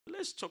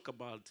Let's talk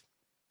about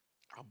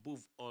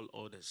above all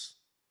others.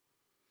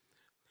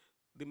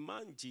 The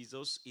man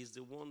Jesus is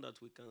the one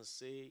that we can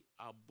say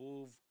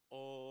above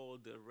all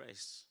the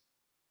rest.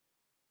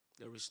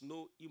 There is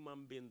no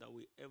human being that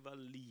will ever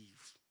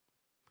live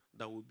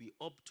that will be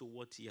up to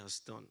what he has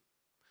done.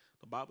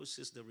 The Bible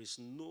says there is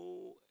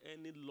no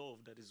any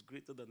love that is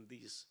greater than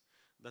this,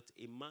 that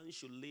a man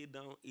should lay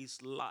down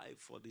his life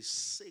for the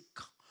sake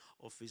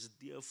of his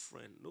dear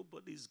friend.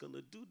 Nobody is going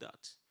to do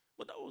that.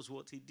 But that was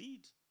what he did.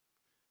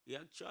 He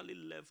actually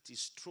left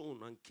his throne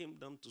and came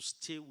down to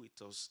stay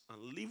with us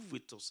and live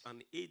with us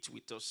and eat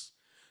with us.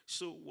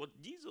 So what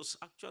Jesus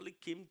actually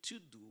came to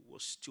do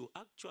was to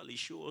actually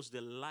show us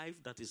the life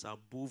that is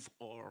above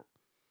all.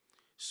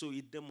 So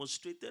he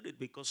demonstrated it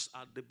because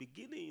at the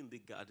beginning in the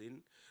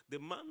garden, the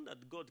man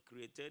that God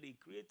created, he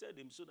created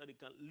him so that he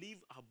can live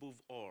above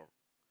all.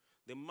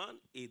 The man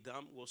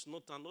Adam was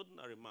not an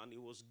ordinary man, he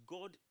was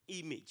God's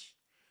image.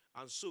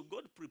 And so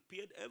God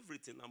prepared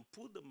everything and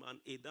put the man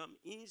Adam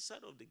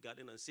inside of the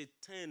garden and said,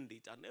 tend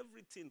it, and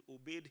everything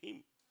obeyed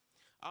him.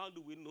 How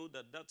do we know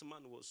that that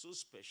man was so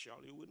special?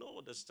 You will not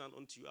understand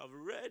until you have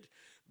read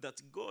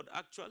that God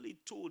actually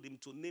told him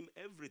to name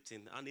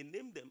everything, and he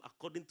named them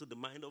according to the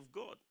mind of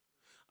God.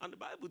 And the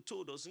Bible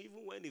told us,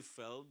 even when he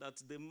fell, that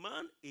the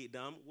man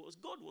Adam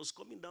God was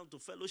coming down to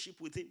fellowship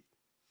with him.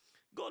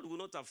 God will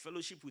not have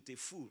fellowship with a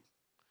fool.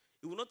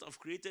 He will not have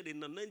created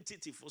an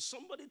entity for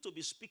somebody to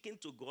be speaking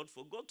to God,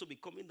 for God to be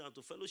coming down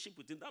to fellowship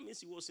with him. That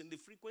means he was in the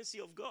frequency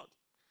of God.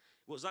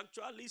 He was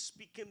actually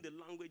speaking the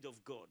language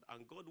of God,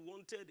 and God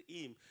wanted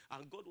him,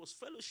 and God was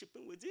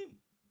fellowshipping with him.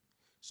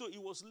 So he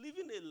was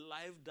living a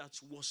life that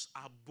was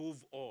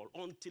above all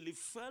until he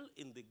fell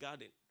in the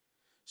garden.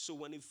 So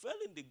when he fell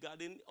in the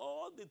garden,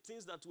 all the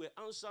things that were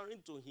answering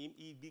to him,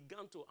 he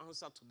began to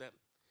answer to them.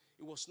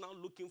 He was now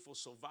looking for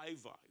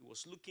survivor. He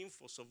was looking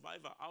for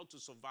survivor, how to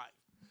survive.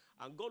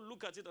 And God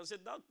looked at it and said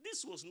that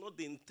this was not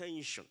the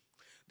intention.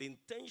 The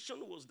intention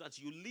was that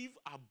you live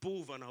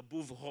above and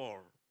above all.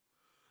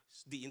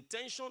 The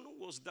intention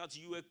was that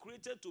you were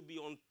created to be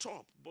on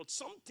top, but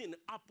something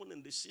happened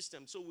in the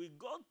system. So we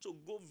got to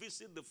go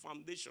visit the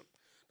foundation.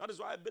 That is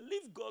why I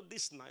believe God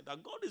this night,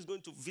 that God is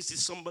going to visit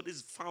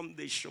somebody's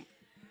foundation.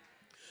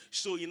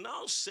 So he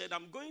now said,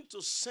 I'm going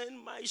to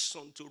send my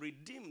son to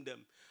redeem them.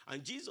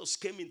 And Jesus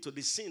came into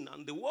the scene,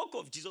 and the work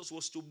of Jesus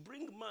was to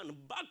bring man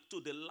back to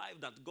the life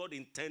that God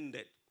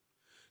intended.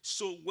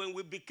 So when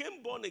we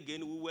became born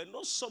again, we were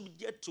not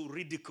subject to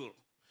ridicule.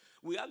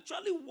 We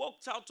actually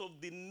walked out of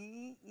the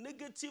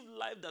negative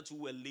life that we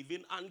were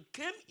living and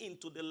came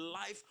into the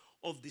life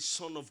of the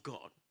Son of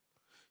God.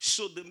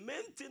 So the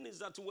main thing is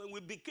that when we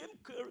became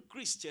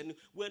Christian,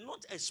 we're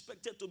not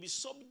expected to be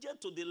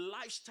subject to the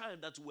lifestyle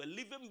that we're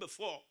living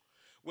before.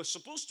 We're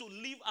supposed to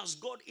live as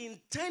God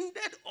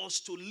intended us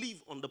to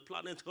live on the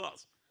planet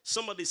Earth.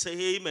 Somebody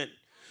say amen.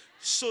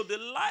 So the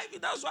life,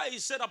 that's why he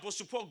said,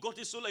 Apostle Paul got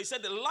it so late. He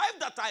said, the life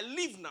that I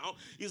live now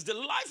is the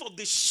life of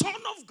the Son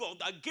of God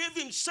that gave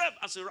himself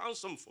as a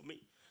ransom for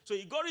me. So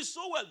he got it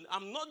so well.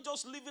 I'm not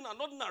just living an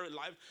ordinary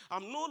life.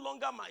 I'm no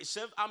longer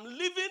myself. I'm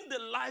living the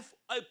life.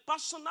 A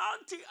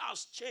personality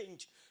has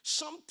changed.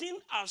 Something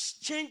has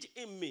changed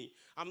in me.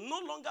 I'm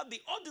no longer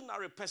the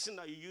ordinary person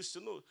that you used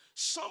to know.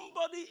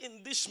 Somebody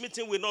in this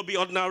meeting will not be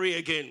ordinary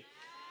again.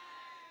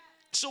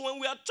 So when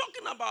we are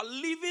talking about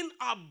living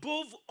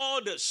above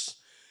others,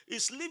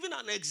 it's living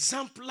an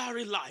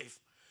exemplary life.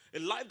 A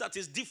life that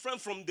is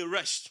different from the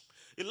rest.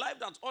 A life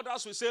that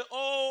others will say,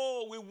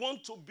 oh, we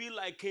want to be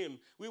like him.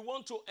 We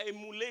want to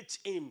emulate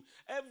him.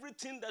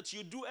 Everything that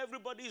you do,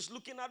 everybody is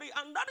looking at it.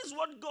 And that is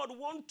what God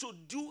wants to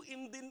do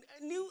in the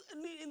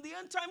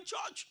end time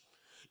church.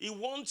 He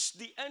wants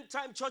the end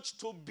time church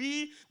to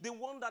be the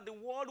one that the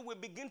world will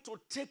begin to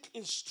take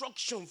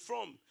instruction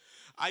from.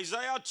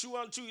 Isaiah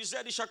 2:2, he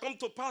said, it shall come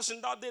to pass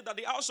in that day that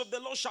the house of the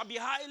Lord shall be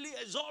highly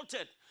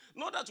exalted.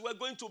 Not that we're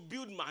going to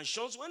build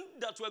mansions,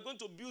 that we're going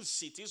to build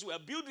cities. We are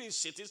building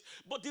cities,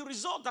 but the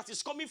result that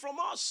is coming from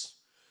us.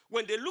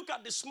 When they look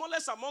at the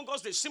smallest among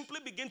us, they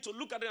simply begin to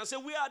look at it and say,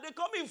 where are they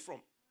coming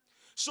from?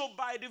 So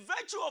by the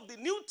virtue of the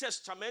New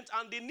Testament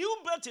and the new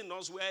birth in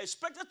us, we are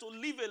expected to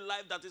live a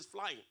life that is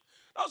flying.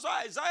 That's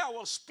why Isaiah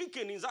was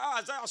speaking in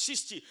Isaiah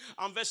 60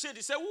 and verse 8.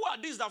 He said, who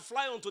are these that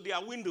fly onto their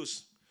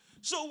windows?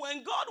 So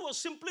when God was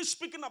simply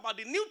speaking about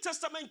the New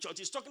Testament church,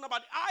 he's talking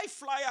about high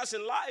flyers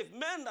in life,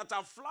 men that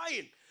are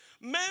flying.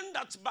 Men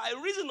that by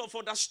reason of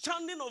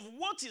understanding of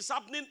what is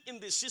happening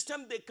in the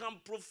system, they can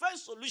provide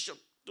solution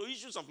to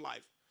issues of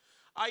life.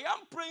 I am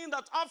praying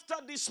that after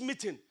this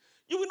meeting,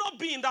 you will not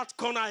be in that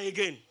corner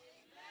again. Amen.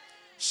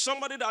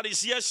 Somebody that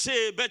is here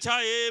say better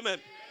amen.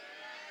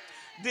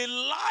 Amen. The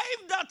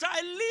life that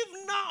I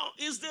live now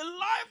is the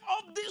life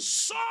of the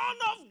Son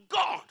of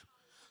God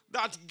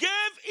that gave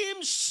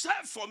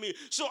himself for me.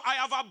 So I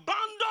have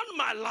abandoned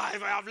my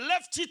life. I have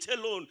left it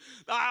alone.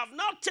 I have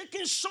now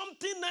taken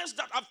something else,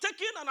 that I've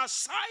taken an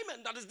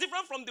assignment that is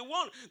different from the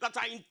one that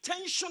I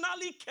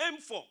intentionally came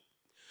for.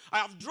 I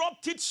have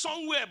dropped it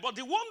somewhere, but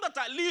the one that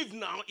I live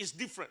now is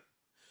different.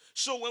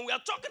 So when we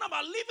are talking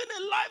about living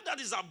a life that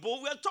is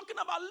above, we are talking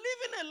about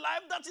living a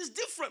life that is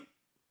different.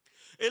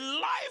 A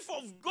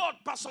life of God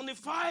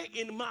personified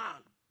in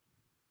man.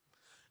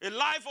 A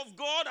life of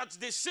God that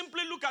they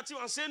simply look at you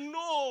and say,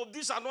 no,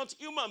 these are not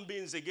human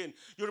beings again.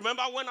 You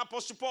remember when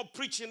Apostle Paul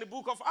preached in the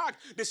book of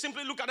Acts, they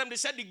simply look at them, they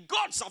said, the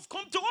gods have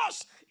come to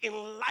us in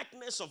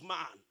likeness of man.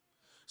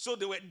 So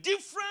they were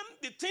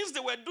different. The things they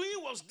were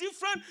doing was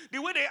different.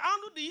 The way they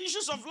handled the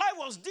issues of life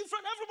was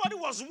different.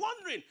 Everybody was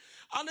wondering.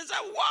 And they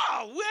said,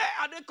 wow, where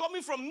are they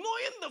coming from?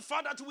 Knowing the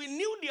fact that we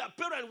knew their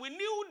parents, we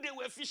knew they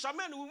were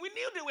fishermen, we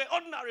knew they were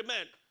ordinary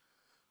men.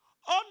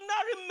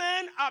 Ordinary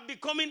men are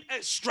becoming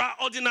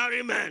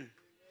extraordinary men.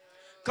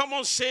 Come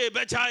on, say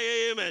better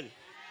amen.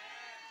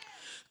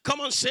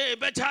 Come on, say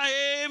better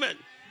amen.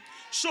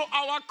 So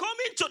our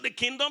coming to the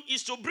kingdom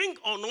is to bring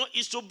honor,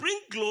 is to bring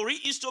glory,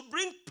 is to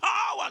bring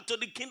power to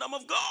the kingdom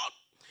of God.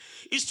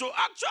 Is to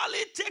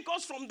actually take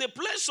us from the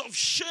place of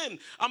shame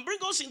and bring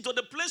us into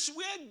the place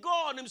where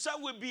God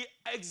himself will be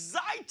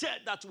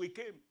excited that we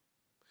came.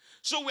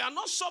 So we are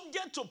not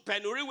subject to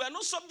penury. We are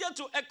not subject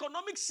to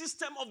economic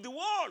system of the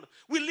world.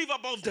 We live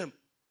above them.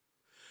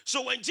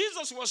 So when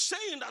Jesus was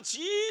saying that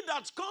he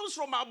that comes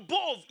from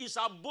above is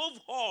above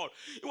all,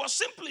 he was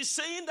simply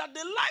saying that the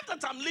life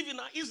that I'm living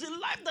now is the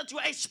life that you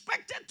are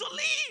expected to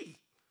live.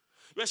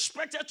 You're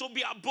expected to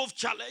be above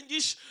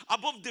challenges,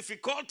 above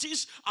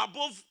difficulties,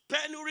 above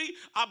penury,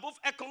 above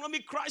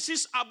economic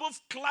crisis, above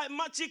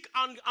climatic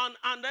and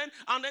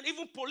then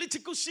even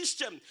political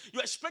system.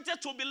 You're expected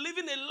to be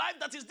living a life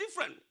that is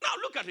different. Now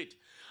look at it.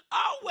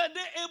 How were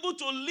they able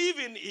to live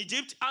in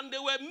Egypt and they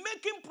were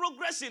making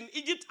progress in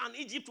Egypt and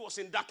Egypt was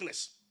in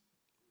darkness?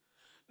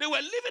 They were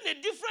living in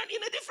a different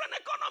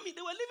economy.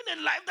 They were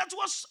living a life that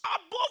was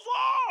above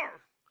all.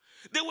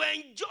 They were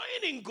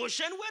enjoying in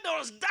Goshen where there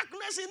was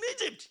darkness in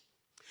Egypt.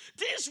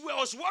 Things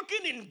was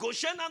working in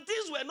Goshen and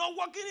things were not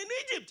working in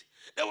Egypt.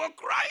 They were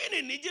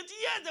crying in Egypt.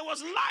 Yes, there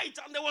was light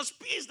and there was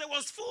peace. There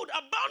was food,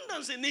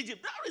 abundance in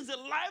Egypt. That is the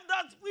life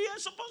that we are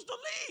supposed to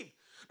live.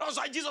 That's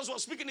why Jesus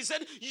was speaking. He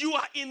said, you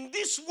are in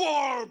this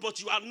world,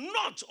 but you are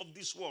not of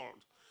this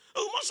world.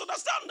 We must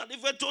understand that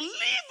if we're to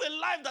live a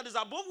life that is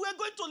above, we're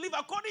going to live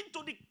according to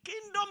the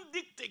kingdom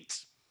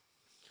dictates,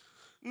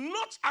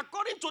 not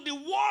according to the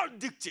world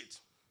dictate.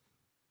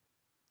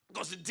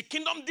 Because the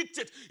kingdom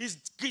dictate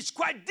is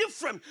quite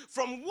different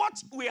from what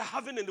we are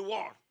having in the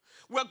world.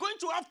 We're going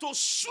to have to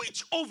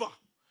switch over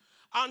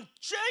and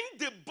change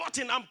the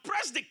button and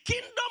press the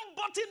kingdom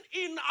button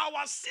in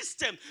our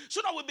system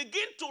so that we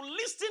begin to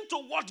listen to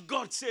what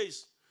God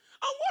says.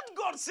 And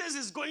what God says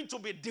is going to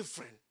be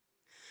different.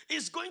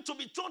 It's going to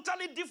be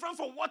totally different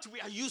from what we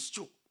are used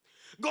to.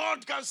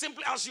 God can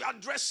simply, as you are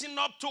dressing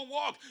up to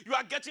work, you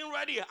are getting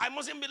ready. I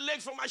mustn't be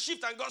late for my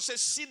shift. And God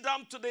says, sit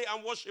down today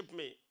and worship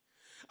me.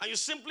 And you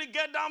simply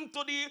get down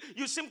to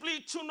you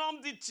simply tune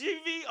on the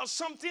TV or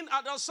something.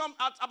 At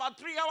about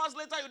 3 hours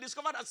later, you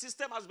discover that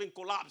system has been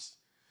collapsed.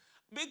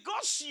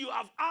 Because you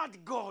have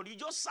heard God, you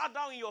just sat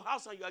down in your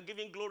house and you are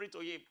giving glory to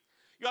him.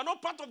 You are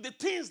not part of the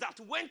things that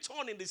went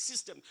on in the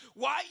system.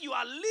 Why? You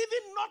are living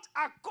not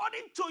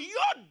according to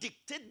your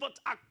dictate, but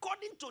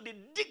according to the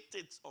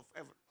dictates of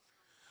heaven.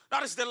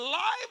 That is the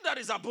life that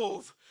is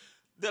above.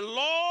 The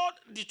Lord,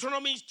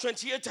 Deuteronomy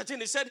 28:13,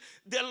 he said,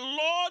 the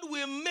Lord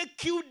will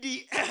make you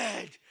the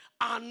head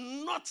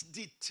and not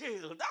the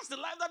tail. That's the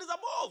life that is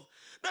above.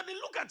 That they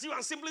look at you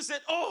and simply said,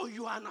 oh,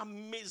 you are an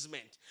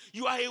amazement.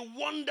 You are a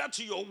wonder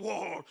to your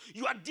world.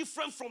 You are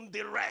different from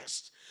the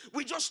rest.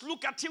 We just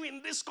look at you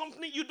in this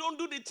company. You don't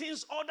do the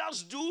things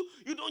others do.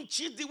 You don't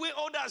cheat the way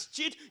others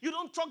cheat. You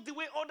don't talk the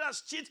way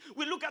others cheat.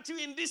 We look at you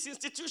in this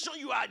institution.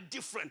 You are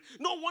different.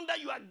 No wonder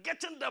you are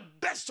getting the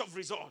best of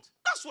results.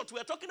 That's what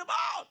we're talking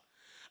about.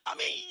 I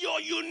mean,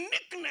 your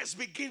uniqueness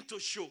begins to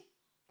show.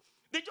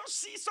 They just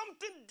see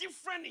something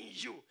different in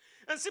you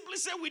and simply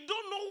say, we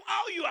don't know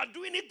how you are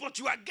doing it, but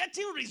you are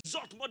getting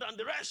result more than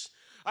the rest.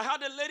 I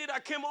had a lady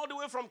that came all the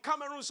way from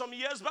Cameroon some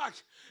years back.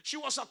 She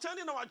was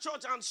attending our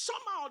church, and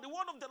somehow the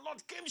word of the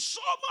Lord came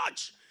so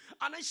much.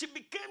 And then she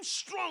became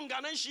strong,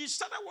 and then she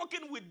started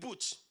working with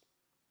Boots.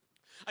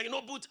 And you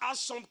know, Boots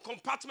has some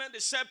compartment, they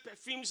sell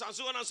perfumes and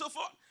so on and so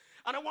forth.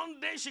 And then one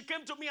day she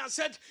came to me and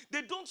said,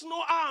 they don't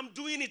know how I'm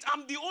doing it.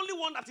 I'm the only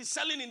one that is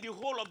selling in the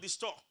whole of the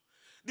store.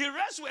 The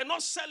rest were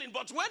not selling,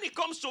 but when it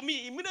comes to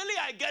me, immediately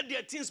I get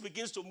there, things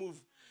begins to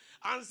move.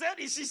 And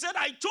she said,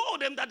 I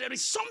told them that there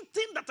is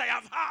something that I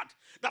have had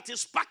that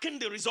is packing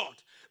the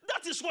result.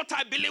 That is what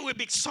I believe will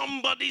be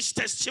somebody's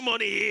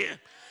testimony here.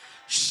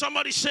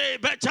 Somebody say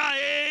better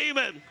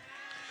amen.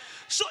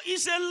 So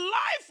it's a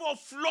life of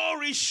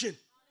flourishing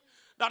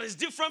that is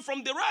different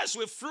from the rest.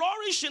 We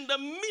flourish in the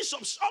midst of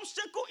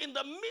obstacles, in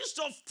the midst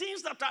of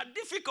things that are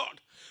difficult.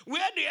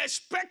 Where they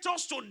expect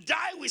us to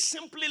die, we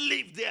simply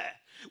live there.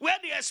 Where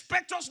they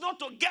expect us not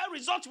to get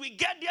results, we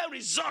get there,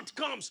 result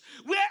comes.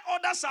 Where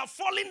others are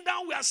falling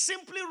down, we are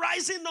simply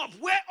rising up.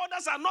 Where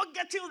others are not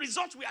getting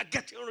results, we are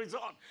getting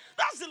results.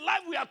 That's the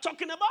life we are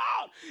talking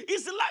about.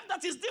 It's the life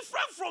that is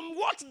different from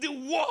what the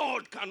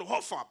world can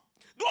offer.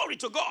 Glory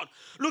to God.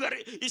 Look at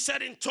it. He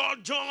said in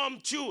 3 John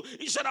 2,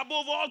 he said,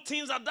 above all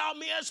things that thou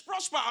mayest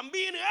prosper and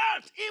be in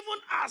health, even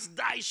as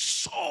thy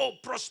soul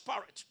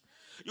prospereth.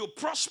 You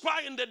prosper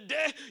in the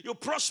day, you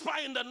prosper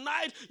in the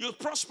night, you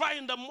prosper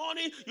in the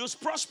morning, you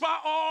prosper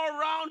all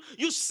around.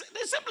 They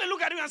simply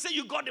look at you and say,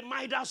 you got the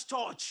Midas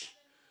touch.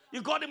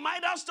 You got the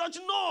Midas touch?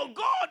 No,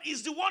 God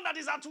is the one that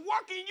is at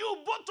work in you,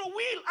 both to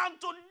will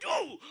and to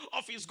do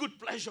of his good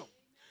pleasure.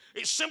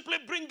 He simply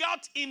bring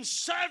out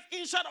himself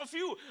inside of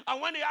you.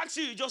 And when he asks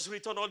you, you just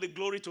return all the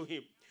glory to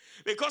him.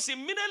 Because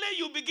immediately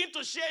you begin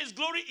to share his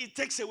glory, it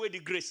takes away the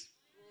grace.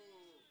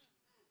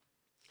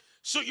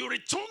 So you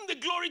return the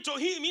glory to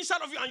him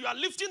inside of you, and you are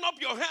lifting up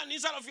your hand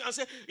inside of you and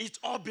say, it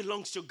all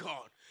belongs to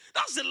God.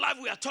 That's the life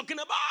we are talking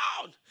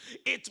about.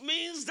 It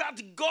means that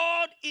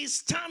God is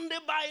standing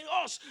by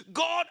us.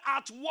 God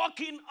at work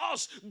in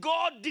us.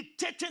 God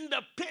dictating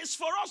the pace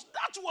for us.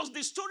 That was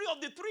the story of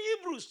the 3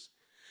 Hebrews.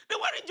 They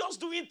weren't just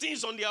doing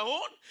things on their own.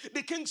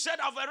 The king said,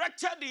 I've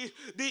erected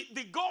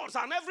the gods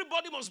and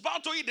everybody must bow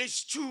to it. They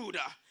stood.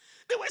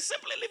 They were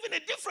simply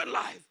living a different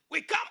life.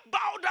 We can't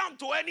bow down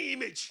to any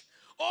image.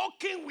 Oh,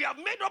 king, we have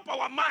made up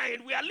our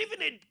mind. We are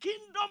living a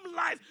kingdom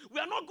life. We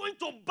are not going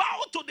to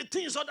bow to the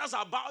things others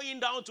are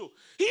bowing down to.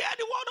 Hear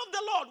the word of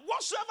the Lord.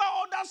 Whatsoever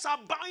others are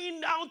bowing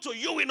down to,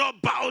 you will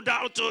not bow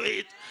down to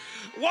it.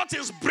 What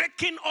is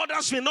breaking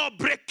others will not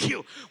break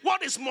you.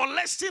 What is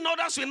molesting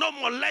others will not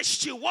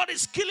molest you. What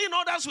is killing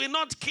others will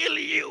not kill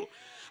you.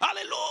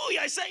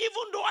 Hallelujah. I say,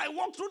 even though I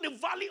walk through the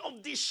valley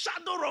of the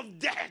shadow of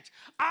death,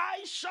 I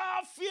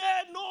shall fear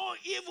no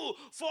evil,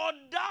 for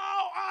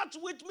thou art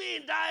with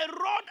me, thy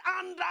rod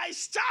and thy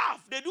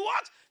staff. They do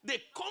what?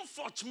 They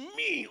comfort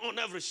me on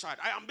every side.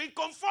 I am being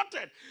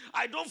comforted.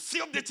 I don't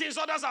feel the things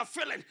others are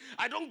feeling.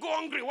 I don't go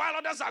hungry while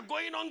others are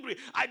going hungry.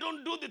 I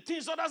don't do the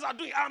things others are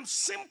doing. I'm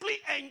simply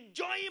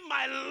enjoying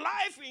my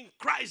life in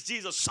Christ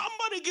Jesus.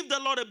 Somebody give the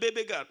Lord a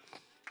baby girl.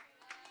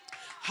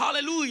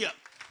 Hallelujah.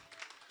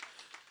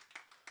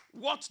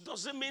 What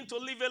does it mean to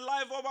live a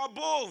life of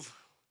above?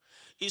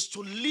 Is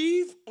to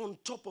live on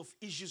top of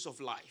issues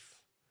of life.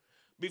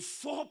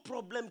 Before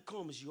problem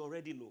comes, you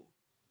already know.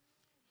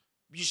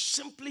 You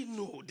simply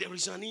know. There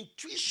is an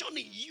intuition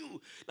in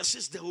you that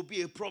says there will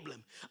be a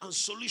problem and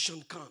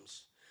solution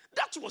comes.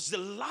 That was the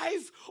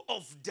life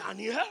of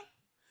Daniel.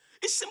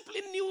 He simply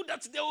knew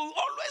that there will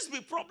always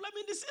be problem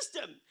in the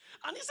system.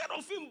 And instead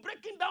of him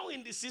breaking down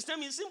in the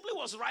system, he simply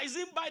was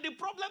rising by the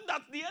problem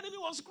that the enemy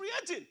was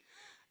creating.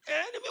 The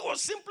enemy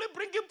was simply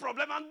bringing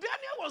problem, and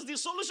Daniel was the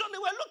solution they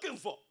were looking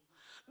for.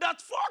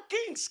 That 4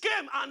 kings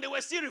came and they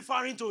were still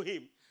referring to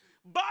him.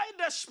 By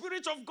the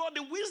Spirit of God,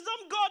 the wisdom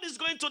God is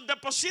going to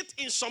deposit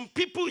in some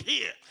people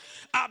here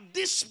at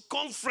this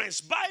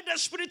conference. By the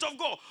Spirit of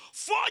God,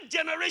 4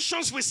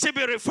 generations will still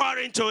be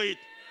referring to it.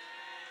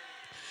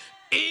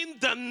 In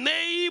the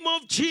name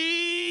of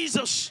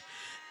Jesus,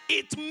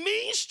 it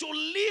means to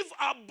live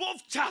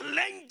above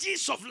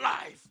challenges of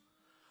life.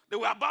 They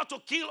were about to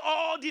kill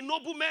all the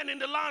noblemen in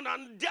the land,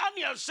 and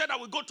Daniel said, I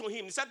will go to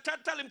him. He said,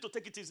 tell him to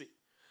take it easy. He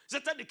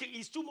said, tell the king,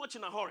 he's too much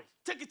in a hurry.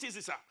 Take it easy,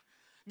 sir.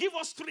 Give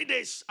us 3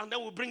 days, and then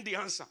we'll bring the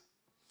answer.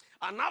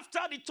 And after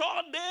the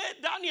 3rd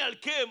day, Daniel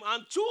came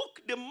and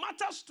took the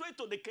matter straight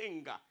to the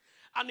king.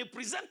 And he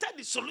presented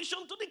the solution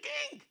to the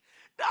king.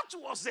 That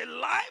was a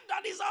life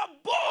that is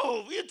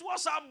above. It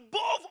was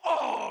above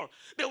all.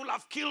 They will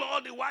have killed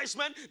all the wise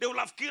men. They will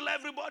have killed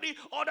everybody.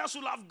 Others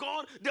will have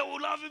gone. There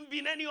will have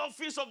been any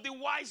office of the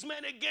wise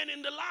men again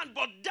in the land.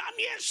 But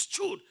Daniel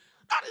stood.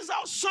 That is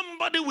how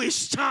somebody will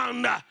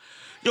stand.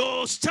 You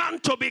will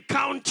stand to be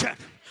counted.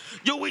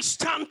 You will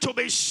stand to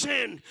be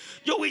seen.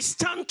 You will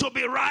stand to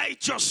be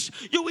righteous.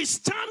 You will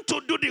stand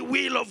to do the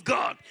will of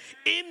God.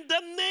 In the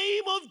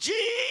name of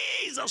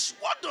Jesus.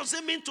 What does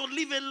it mean to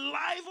live a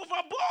life of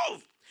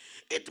above?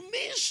 It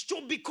means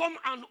to become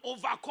an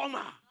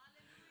overcomer.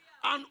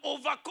 An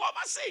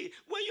overcomer. See,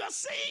 when you are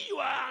saying you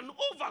are an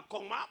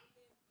overcomer,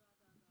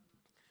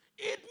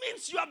 it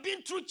means you have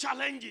been through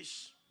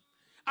challenges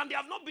and they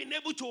have not been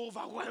able to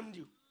overwhelm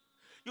you.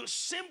 You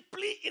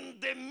simply, in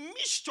the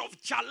midst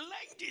of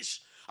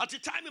challenges, at a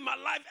time in my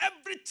life,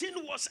 everything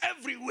was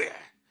everywhere.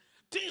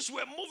 Things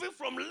were moving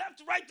from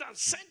left, right, and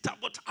center,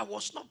 but I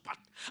was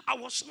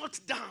not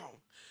down,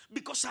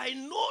 because I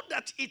know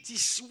that it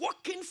is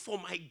working for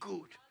my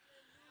good.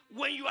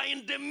 When you are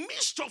in the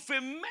midst of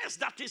a mess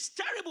that is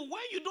terrible,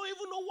 when you don't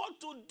even know what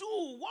to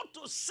do, what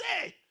to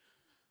say,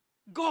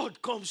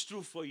 God comes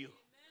through for you.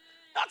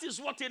 That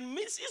is what it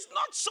means. It's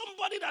not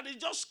somebody that is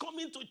just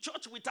coming to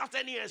church without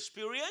any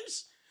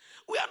experience.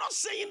 We are not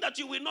saying that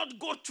you will not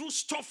go through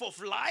stuff of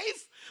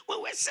life.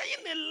 When we're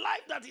saying a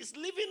life that is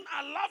living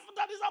a life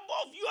that is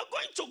above, you are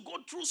going to go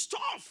through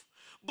stuff.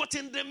 But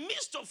in the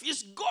midst of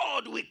it,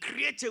 God will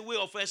create a way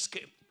of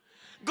escape.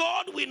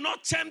 God will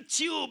not tempt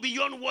you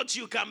beyond what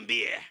you can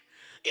bear.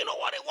 You know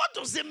what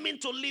does it mean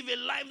to live a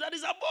life that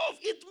is above?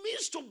 It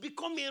means to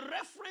become a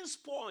reference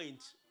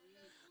point.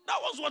 That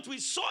was what we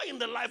saw in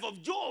the life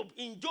of Job.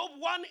 In Job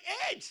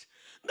 1:8,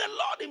 the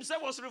Lord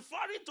himself was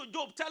referring to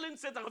Job, telling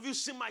Satan, have you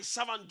seen my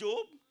servant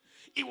Job?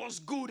 It was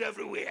good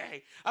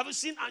everywhere. Have you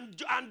seen?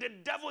 And the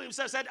devil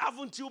himself said,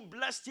 haven't you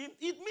blessed him?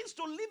 It means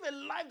to live a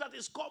life that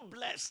is called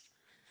blessed.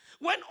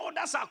 When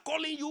others are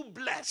calling you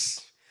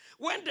blessed,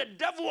 when the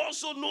devil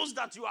also knows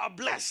that you are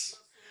blessed,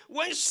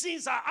 when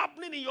sins are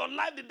happening in your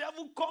life, the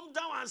devil come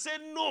down and say,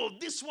 no,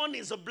 this one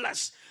is a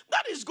blessed.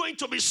 That is going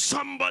to be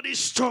somebody's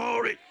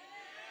story.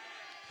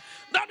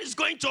 That is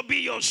going to be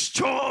your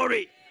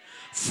story.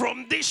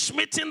 From this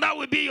meeting, that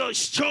will be your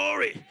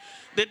story.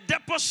 The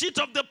deposit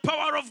of the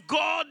power of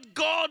God,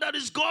 that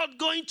is God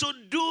going to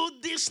do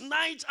this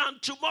night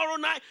and tomorrow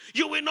night,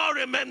 you will not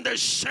remain the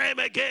same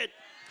again.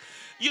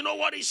 You know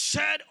what he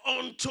said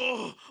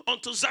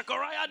unto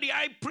Zechariah the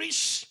high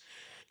priest?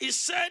 He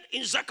said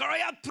in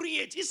Zechariah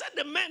 3:8, he said,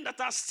 the men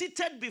that are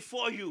seated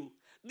before you,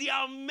 they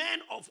are men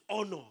of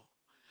honor,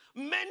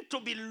 men to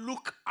be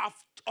looked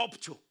up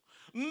to,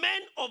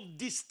 men of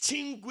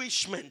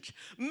distinguishment,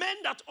 men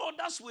that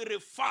others will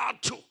refer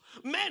to,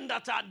 men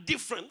that are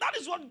different. That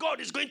is what God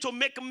is going to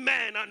make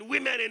men and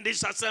women in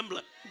this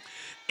assembly.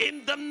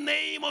 In the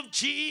name of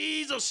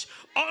Jesus,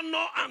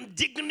 honor and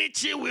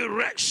dignity will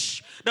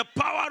rest. The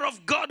power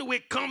of God will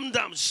come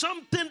down.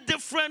 Something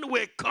different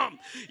will come.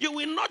 You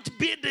will not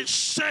be the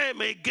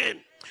same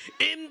again.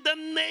 In the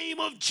name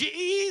of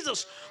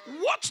Jesus.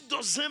 What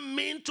does it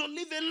mean to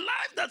live a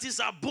life that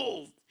is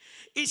above?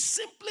 It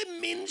simply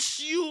means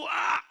you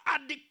are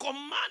at the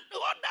command.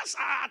 Others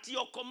are at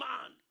your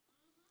command.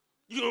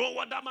 You know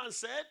what that man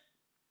said?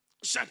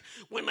 He said,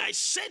 when I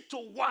say to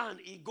one,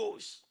 he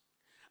goes.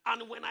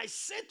 And when I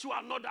say to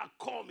another,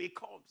 come, he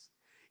comes.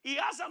 He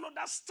has an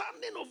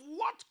understanding of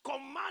what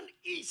command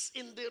is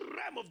in the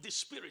realm of the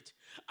spirit.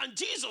 And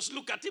Jesus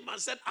looked at him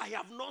and said, I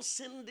have not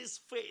seen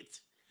this faith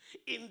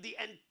in the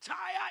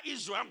entire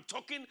Israel. I'm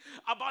talking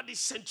about the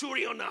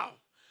centurion now.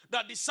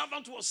 That the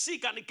servant was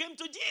sick and he came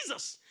to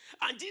Jesus.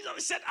 And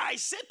Jesus said, I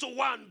said to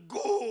one,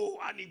 go,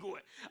 and he go.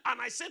 And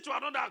I said to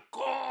another,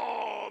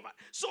 come.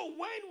 So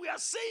when we are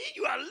saying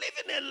you are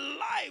living a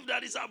life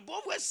that is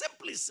above, we're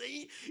simply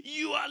saying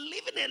you are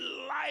living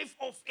a life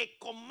of a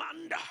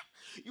commander.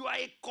 You are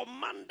a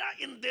commander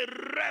in the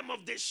realm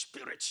of the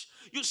spirit.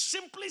 You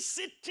simply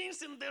see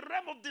things in the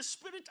realm of the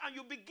spirit and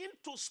you begin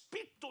to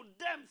speak to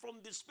them from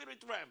the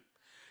spirit realm.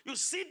 You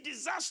see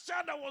disaster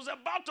that was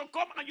about to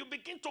come and you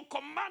begin to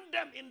command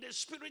them in the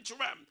spiritual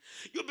realm.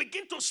 You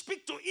begin to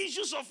speak to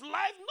issues of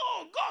life.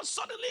 No, God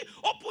suddenly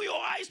open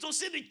your eyes to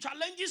see the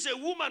challenges a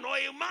woman or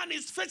a man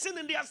is facing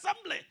in the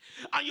assembly.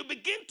 And you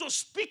begin to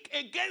speak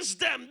against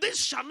them.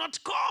 This shall not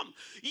come.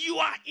 You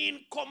are in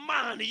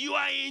command. You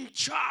are in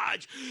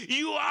charge.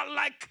 You are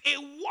like a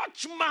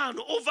watchman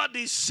over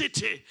the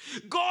city.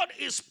 God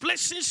is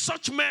placing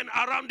such men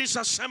around this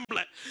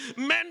assembly.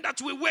 Men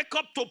that will wake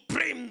up to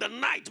pray in the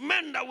night.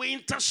 Men that will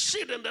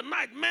intercede in the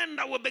night, men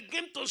that will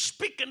begin to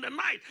speak in the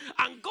night,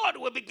 and God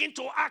will begin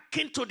to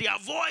hearken to their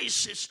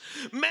voices,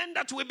 men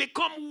that will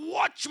become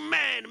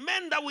watchmen,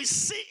 men that will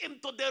see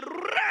into the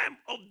realm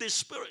of the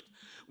spirit.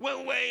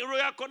 When we're in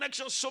Royal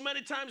Connection, so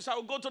many times I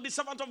will go to the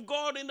servant of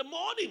God in the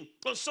morning,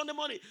 on Sunday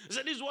morning,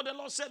 say, this is what the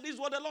Lord said, this is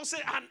what the Lord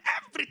said, and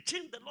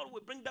everything the Lord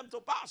will bring them to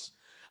pass.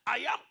 I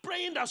am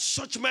praying that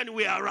such men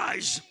will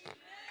arise.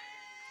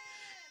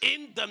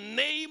 In the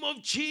name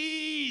of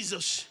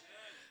Jesus.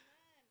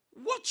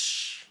 What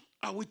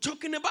are we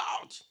talking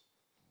about?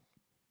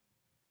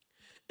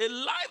 A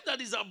life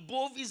that is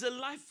above is a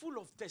life full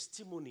of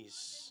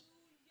testimonies.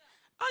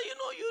 And you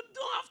know, you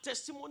don't have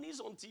testimonies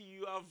until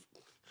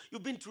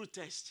you've been through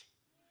test.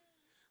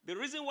 The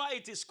reason why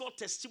it is called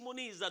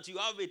testimony is that you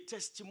have a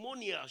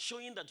testimonial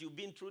showing that you've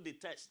been through the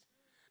test.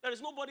 There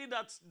is nobody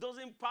that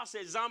doesn't pass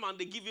exam and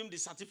they give him the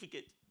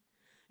certificate.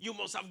 You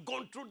must have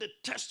gone through the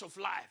test of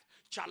life,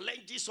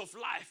 challenges of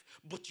life,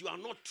 but you are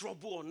not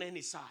troubled on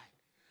any side.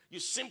 You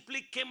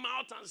simply came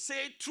out and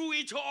said, through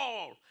it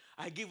all,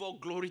 I give all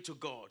glory to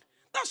God.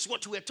 That's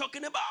what we're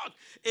talking about.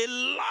 A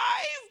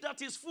life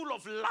that is full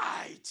of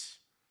light.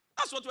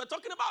 That's what we're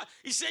talking about.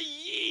 He said,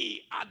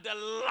 ye are the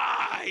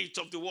light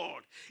of the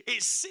world. A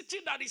city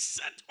that is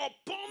set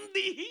upon the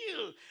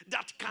hill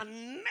that can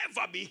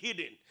never be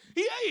hidden.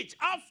 Hear it.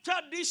 After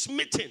this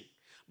meeting,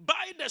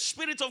 by the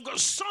Spirit of God,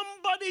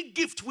 somebody's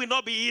gift will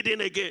not be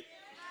hidden again.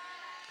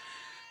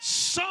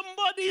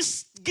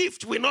 Somebody's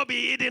gift will not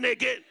be hidden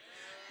again.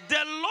 The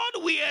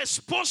Lord will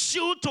expose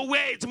you to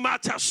where it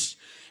matters.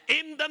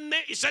 In the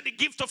name, he said, the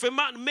gift of a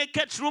man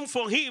maketh room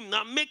for him,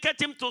 and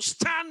maketh him to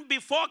stand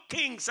before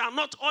kings and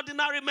not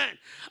ordinary men.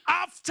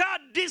 After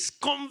this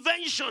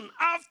convention,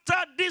 after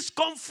this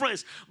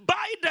conference,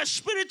 by the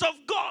Spirit of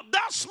God,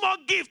 that small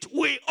gift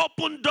will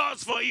open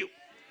doors for you.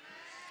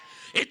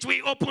 It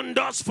will open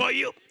doors for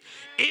you.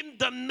 In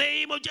the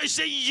name of Jesus,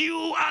 say, you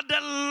are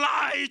the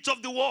light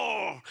of the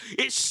world.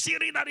 A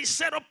city that is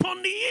set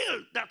upon the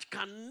hill that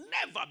can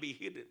never be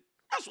hidden.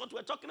 That's what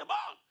we're talking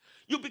about.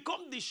 You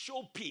become the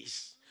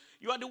showpiece.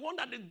 You are the one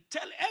that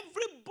tell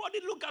everybody,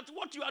 look at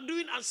what you are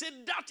doing and say,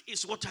 that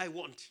is what I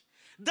want.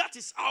 That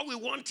is how we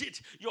want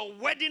it. Your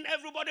wedding,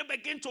 everybody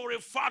begin to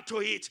refer to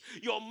it.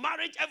 Your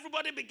marriage,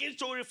 everybody begins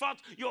to refer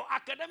to. Your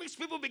academics,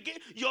 people begin.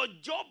 Your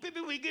job,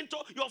 people begin to.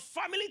 Your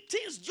family,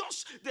 things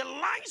just, the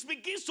lines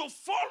begins to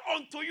fall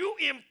onto you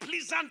in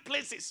pleasant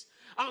places.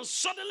 And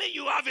suddenly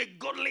you have a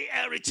godly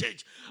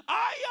heritage.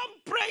 I am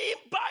praying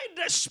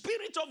by the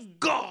Spirit of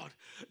God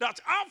that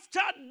after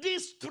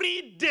these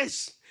 3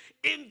 days,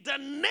 in the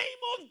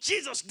name of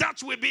Jesus,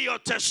 that will be your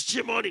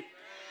testimony.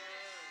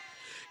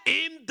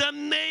 In the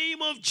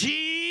name of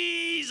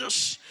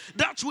Jesus,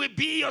 that will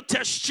be your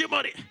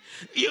testimony.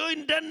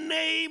 In the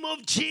name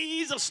of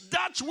Jesus,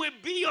 that will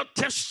be your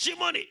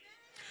testimony.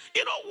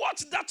 You know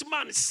what that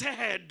man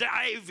said,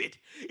 David?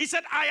 He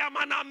said, I am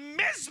an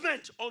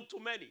amazement unto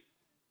many.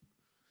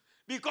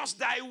 Because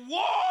thy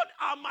word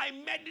are my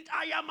meditation.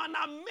 I am an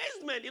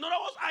amazement. In other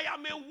words, I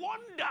am a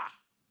wonder.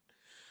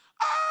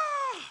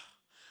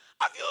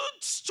 Have you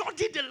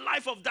studied the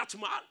life of that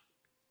man?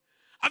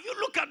 Have you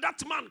looked at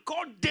that man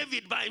called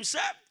David by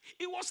himself?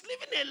 He was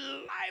living a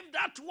life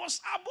that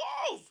was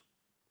above.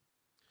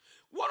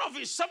 One of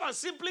his servants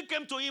simply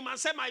came to him and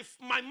said,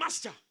 my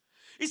master,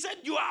 he said,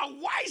 you are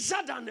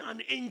wiser than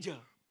an angel.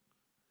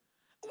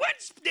 When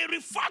they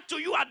refer to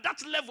you at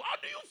that level, how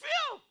do you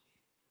feel?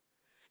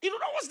 In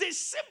other words, they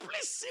simply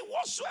see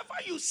whatsoever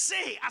you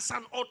say as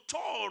an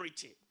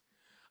authority.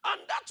 And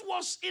that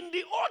was in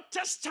the Old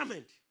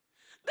Testament.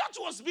 That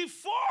was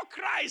before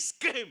Christ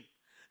came.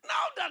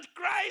 Now that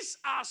Christ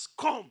has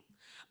come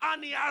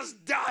and he has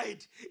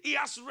died, he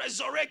has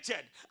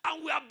resurrected,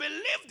 and we have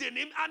believed in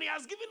him, and he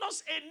has given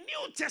us a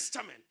new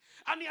testament,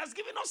 and he has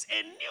given us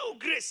a new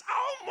grace,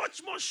 how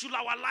much more should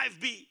our life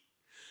be?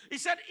 He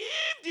said,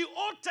 if the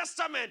Old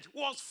Testament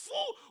was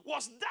full,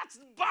 was that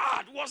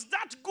bad, was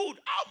that good,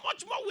 how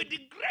much more with the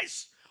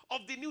grace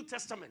of the New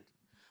Testament?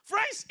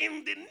 Friends,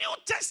 in the New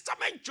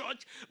Testament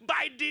church,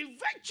 by the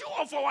virtue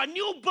of our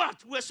new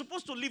birth, we're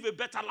supposed to live a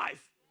better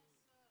life.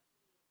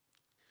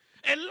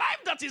 A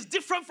life that is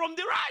different from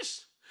the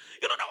rest.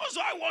 You know, that was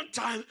why one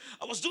time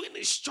I was doing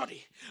a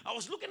study. I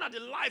was looking at the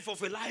life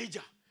of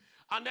Elijah.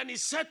 And then he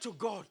said to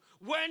God,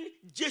 when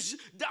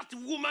that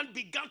woman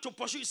began to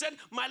pursue, he said,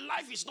 my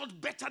life is not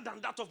better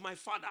than that of my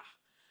father.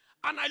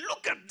 And I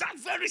look at that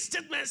very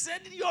statement and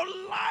said, your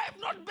life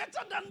not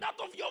better than that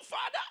of your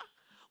father?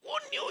 Who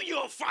knew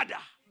your father?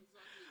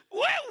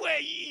 Where were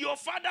your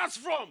fathers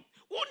from?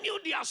 Who knew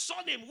their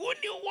surname? Who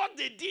knew what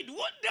they did?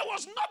 There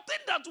was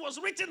nothing that was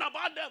written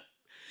about them.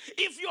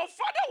 If your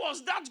father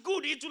was that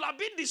good, it would have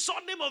been the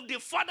surname of the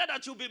father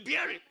that you'll be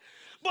bearing.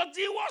 But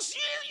you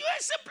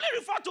simply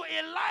refer to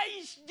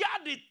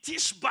Elijah the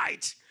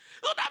Tishbite.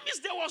 So that means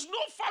there was no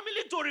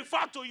family to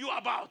refer to you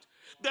about.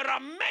 There are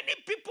many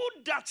people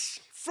that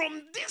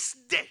from this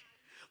day,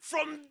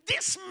 from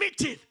this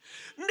meeting,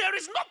 there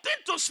is nothing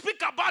to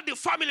speak about the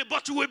family,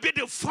 but you will be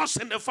the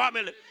first in the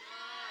family.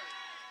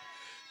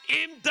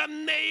 In the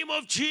name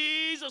of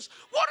Jesus.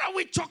 What are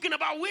we talking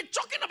about? We're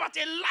talking about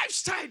a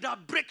lifestyle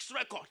that breaks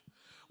record.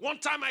 One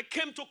time I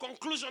came to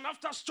conclusion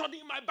after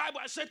studying my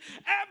Bible. I said,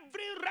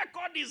 every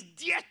record is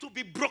there to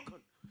be broken.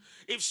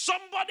 If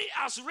somebody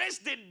has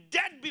raised the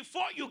dead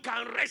before, you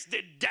can raise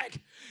the dead.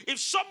 If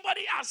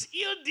somebody has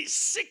healed the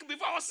sick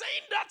before, I was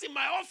saying that in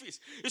my office.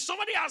 If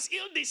somebody has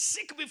healed the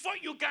sick before,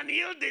 you can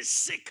heal the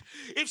sick.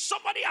 If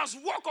somebody has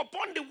walked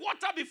upon the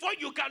water before,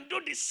 you can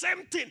do the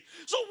same thing.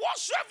 So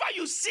whatsoever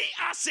you see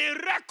as a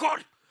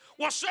record,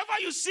 whatsoever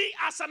you see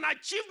as an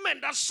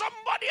achievement that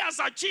somebody has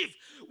achieved,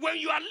 when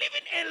you are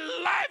living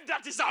a life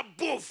that is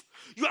above,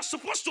 you are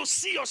supposed to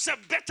see yourself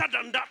better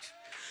than that.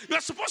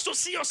 You're supposed to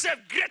see yourself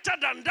greater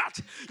than that.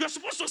 You're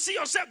supposed to see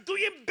yourself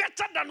doing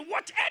better than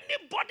what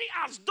anybody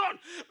has done.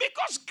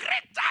 Because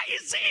greater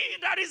is he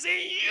that is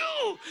in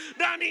you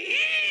than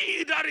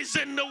he that is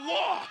in the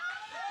world.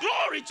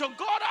 Glory to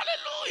God.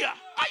 Hallelujah.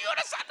 Are you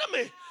understanding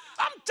me?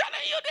 I'm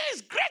telling you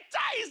this.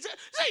 Greater is...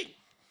 See,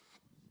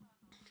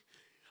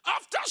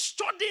 after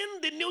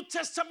studying the New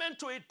Testament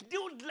to a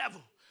new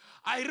level,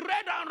 I read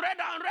and read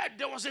and read.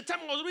 There was a time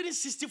I was reading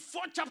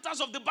 64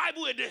 chapters of the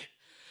Bible a day.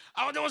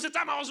 There was a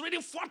time I was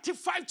reading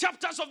 45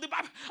 chapters of the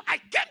Bible. I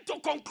came to a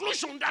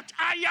conclusion that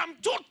I am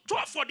too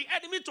tough for the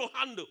enemy to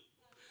handle.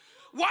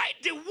 Why?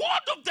 The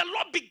word of the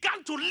Lord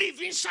began to live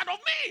inside of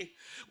me.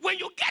 When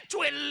you get to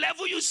a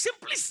level, you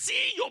simply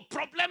see your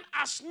problem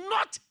as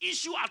not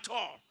issue at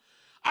all.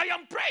 I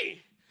am praying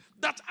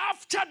that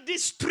after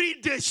these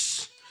 3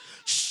 days,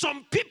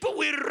 some people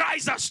will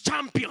rise as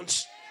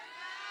champions.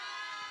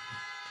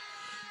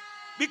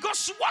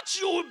 Because what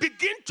you will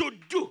begin to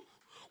do,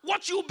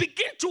 what you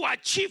begin to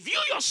achieve, you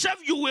yourself,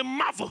 you will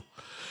marvel.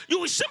 You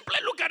will simply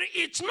look at it.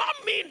 It's not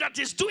me that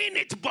is doing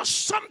it, but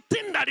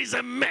something that is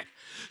a me.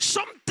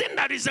 Something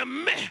that is a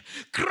me.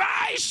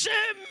 Christ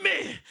in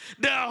me,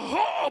 the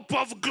hope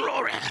of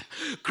glory.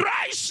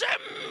 Christ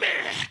in me.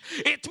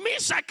 It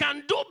means I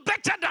can do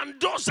better than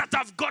those that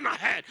have gone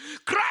ahead.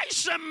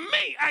 Christ in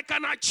me, I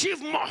can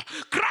achieve more.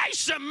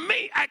 Christ in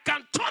me, I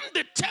can turn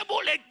the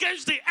table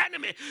against the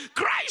enemy.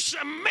 Christ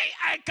in me,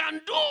 I can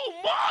do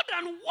more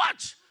than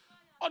what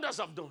others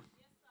have done.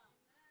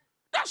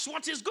 That's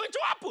what is going to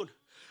happen.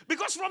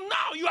 Because from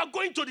now, you are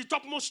going to the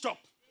topmost top.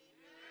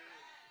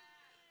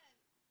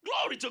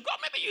 Glory to God.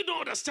 Maybe you don't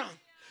understand.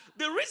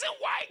 The reason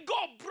why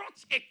God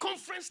brought a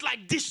conference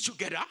like this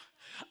together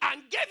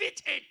and gave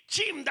it a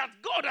theme that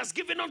God has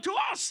given unto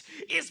us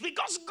is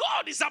because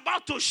God is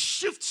about to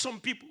shift some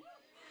people.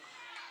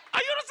 Are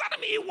you understanding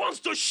me? He wants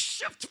to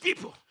shift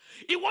people.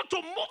 He wants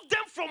to move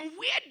them from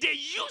where they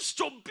used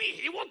to be.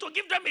 He wants to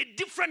give them a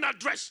different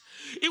address.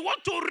 He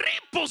wants to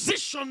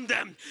reposition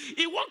them.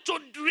 He wants to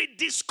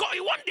rediscover. He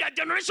wants their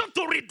generation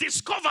to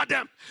rediscover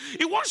them.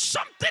 He wants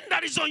something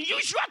that is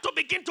unusual to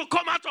begin to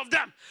come out of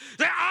them.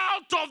 That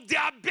out of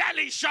their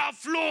belly shall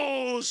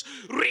flows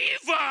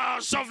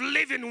rivers of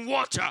living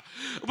water.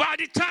 By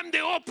the time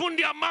they open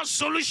their mouth,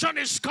 solution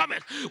is coming.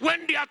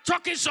 When they are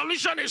talking,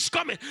 solution is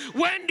coming.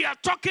 When they are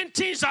talking,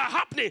 things are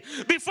happening.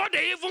 Before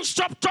they even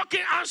stop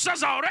talking, answers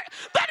are already.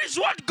 That is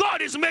what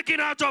God is making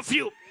out of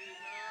you.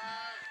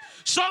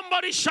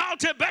 Somebody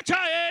shout a better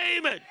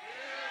amen.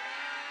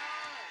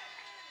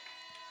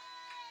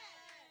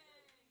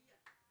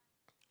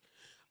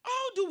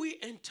 How do we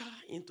enter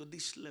into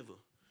this level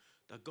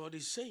that God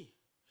is saying?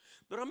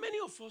 There are many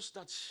of us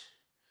that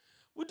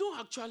we don't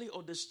actually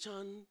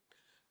understand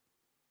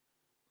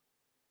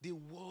the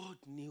word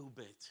new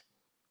birth.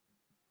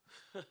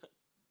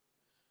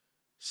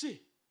 See,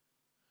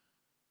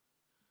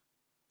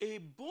 a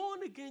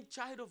born-again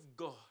child of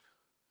God,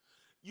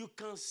 you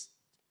can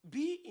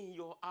be in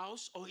your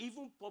house or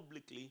even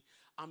publicly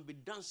and be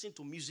dancing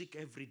to music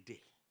every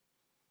day.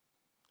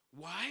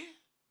 Why?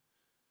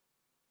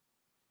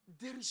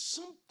 There is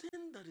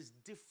something that is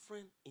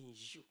different in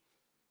you.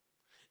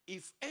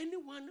 If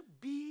anyone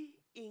be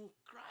in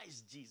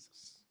Christ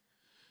Jesus,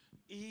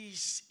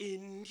 is a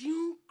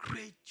new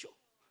creature.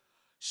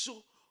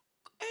 So,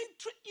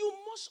 you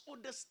must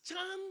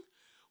understand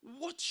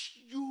what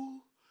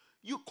you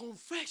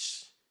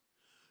confess.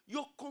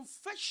 Your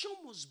confession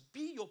must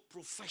be your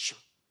profession.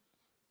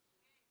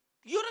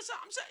 You understand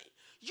what I'm saying?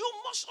 You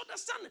must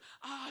understand.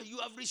 You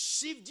have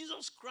received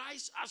Jesus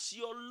Christ as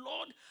your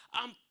Lord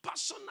and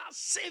personal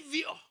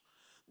Savior.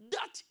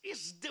 That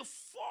is the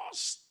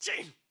first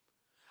thing.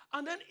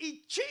 And then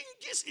it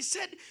changes. He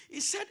said,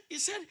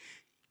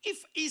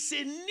 if it's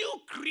a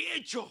new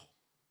creature,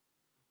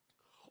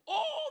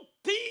 all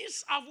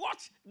things have what?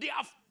 They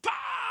have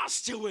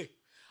passed away.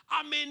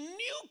 I'm a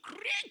new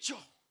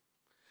creature.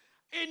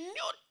 A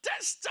New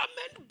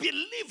Testament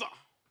believer.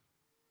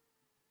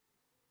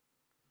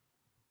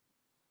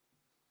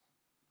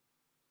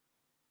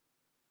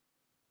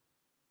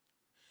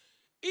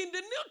 In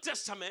the New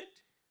Testament,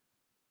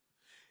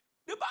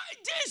 the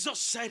Bible, Jesus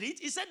said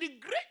it. He said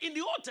in the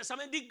Old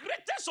Testament, the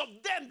greatest of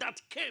them that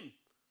came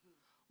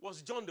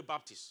was John the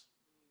Baptist.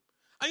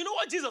 And you know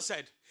what Jesus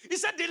said? He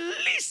said the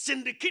least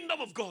in the kingdom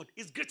of God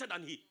is greater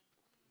than he.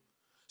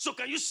 So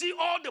can you see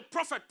all the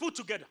prophets put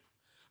together?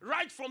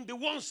 Right from the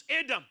ones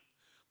Adam,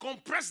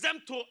 compress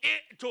them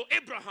to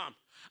Abraham,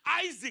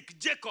 Isaac,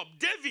 Jacob,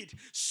 David,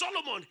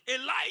 Solomon,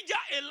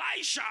 Elijah,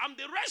 Elisha, and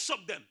the rest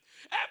of them.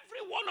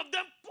 Every one of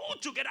them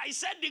put together. He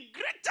said the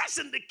greatest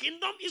in the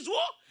kingdom is who?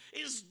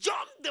 Is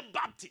John the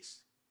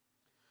Baptist.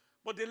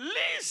 But the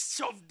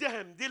least of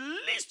them, the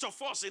least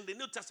of us in the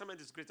New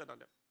Testament is greater than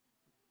them.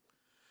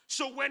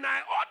 So when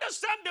I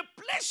understand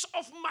the place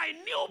of my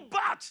new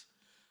birth,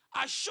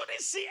 I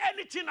shouldn't see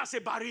anything as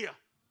a barrier.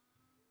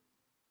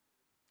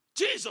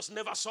 Jesus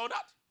never saw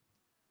that.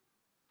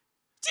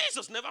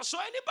 Jesus never saw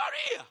any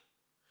barrier.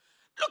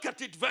 Look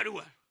at it very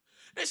well.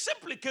 They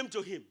simply came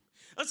to him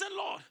and said,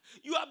 Lord,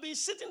 you have been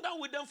sitting down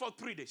with them for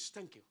 3 days.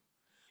 Thank you.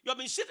 You have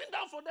been sitting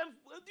down for them.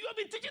 You have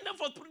been teaching them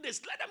for 3 days.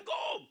 Let them go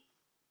home.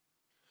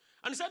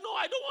 And he said, no,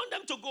 I don't want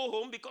them to go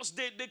home because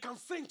they can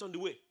faint on the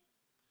way.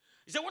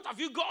 He said, what have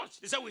you got?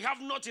 He said, we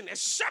have nothing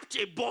except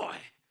a boy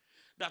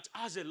that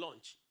has a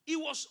lunch. He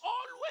was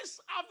always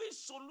having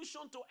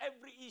solution to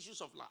every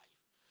issues of life.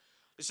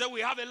 He said,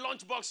 we have a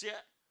lunch box here,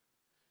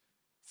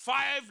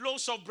 5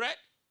 loaves of bread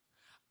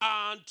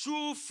and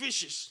 2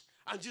 fishes.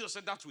 And Jesus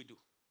said, that we do.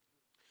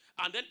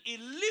 And then he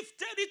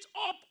lifted it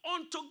up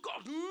unto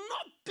God.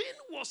 Nothing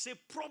was a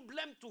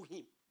problem to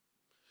him.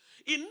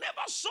 He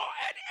never saw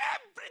it.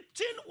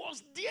 Everything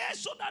was there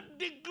so that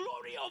the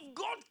glory of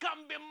God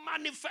can be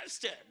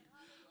manifested.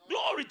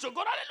 Glory to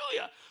God.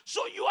 Hallelujah.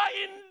 So you are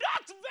in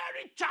that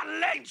very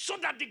challenge so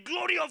that the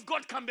glory of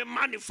God can be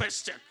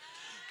manifested.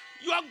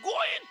 You are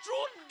going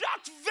through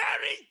that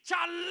very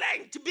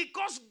challenge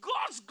because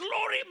God's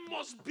glory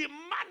must be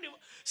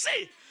manifested.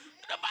 See,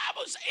 the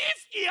Bible says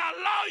if he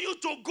allows you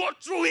to go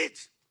through it,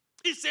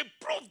 it's a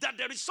proof that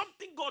there is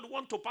something God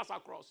wants to pass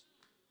across.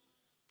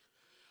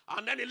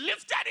 And then he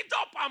lifted it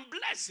up and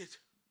blessed it.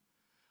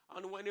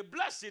 And when he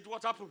blessed it,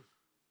 what happened?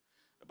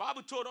 The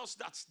Bible told us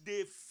that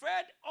they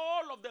fed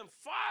all of them,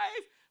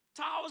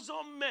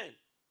 5,000 men,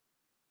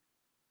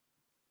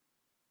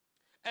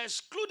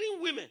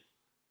 excluding women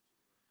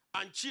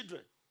and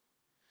children.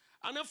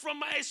 And then from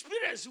my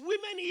experience,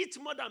 women eat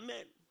more than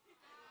men.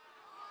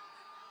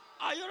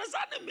 Are you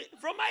understanding me?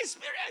 From my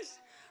experience,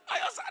 are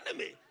you understanding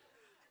me?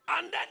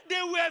 And then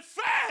they were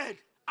fed,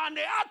 and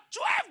they had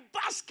 12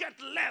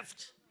 baskets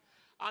left.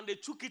 and they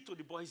took it to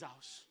the boy's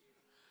house.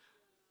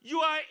 You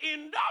are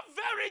in that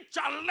very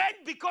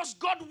challenge because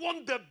God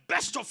wants the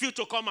best of you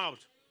to come out.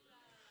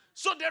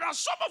 So there are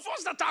some of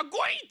us that are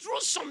going through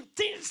some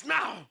things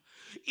now.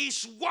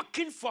 It's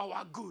working for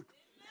our good.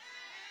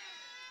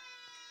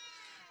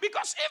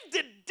 Because if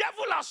the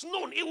devil has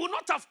known, he will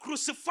not have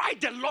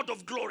crucified the Lord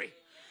of glory.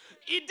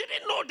 He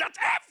didn't know that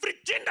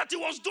everything that he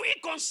was doing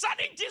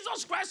concerning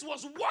Jesus Christ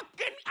was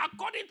working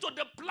according to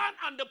the plan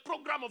and the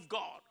program of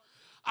God.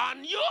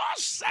 And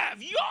yourself,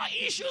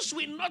 your issues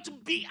will not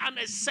be an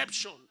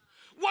exception.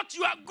 What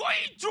you are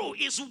going through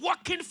is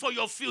working for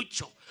your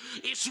future.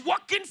 It's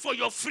working for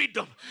your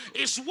freedom.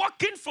 It's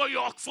working for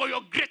your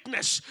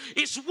greatness.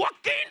 It's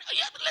working.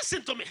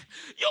 Listen to me.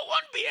 You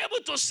won't be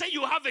able to say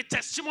you have a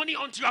testimony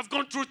until you have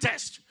gone through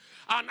test.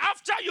 And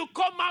after you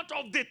come out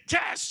of the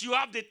test, you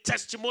have the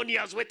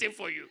testimonials waiting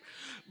for you.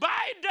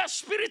 By the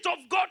Spirit of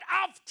God,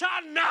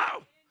 after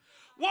now,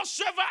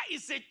 whatsoever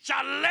is a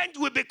challenge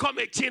will become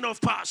a thing of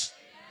past.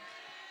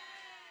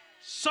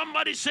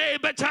 Somebody say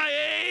better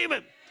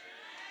amen.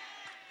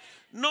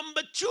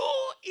 Number 2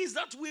 is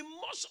that we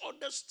must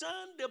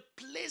understand the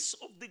place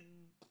of the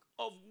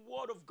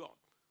Word of God.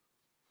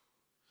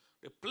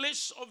 The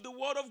place of the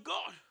Word of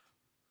God.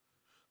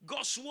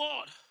 God's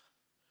Word.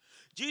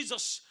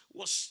 Jesus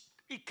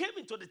he came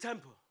into the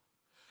temple.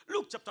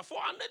 Luke chapter 4,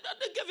 and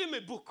they gave him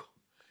a book.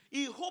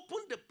 He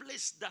opened the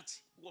place that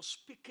was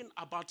speaking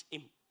about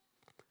him.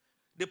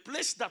 The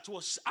place that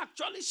was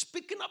actually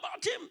speaking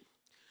about him.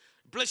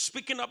 The place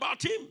speaking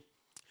about him.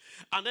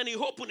 And then he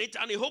opened it,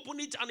 and he opened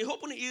it, and he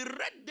opened it. He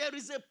read, there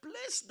is a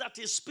place that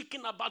is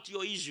speaking about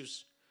your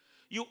issues.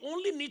 You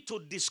only need to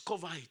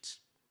discover it.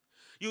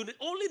 You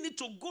only need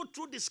to go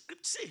through the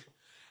script. See,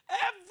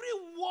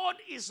 every word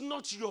is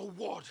not your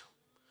word.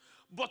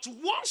 But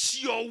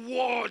once your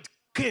word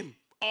came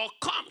or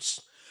comes,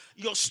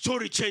 your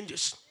story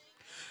changes.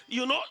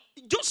 You know,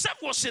 Joseph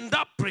was in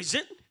that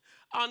prison,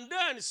 and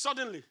then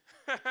suddenly,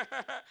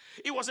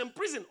 he was in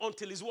prison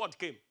until his word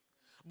came.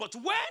 But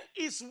when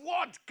his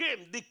word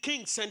came, the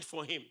king sent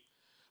for him.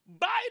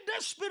 By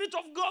the Spirit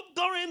of God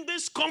during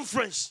this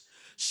conference,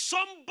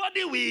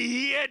 somebody will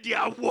hear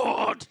their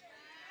word.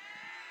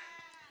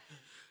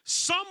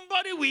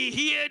 Somebody will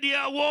hear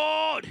their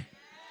word.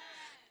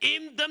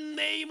 In the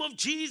name of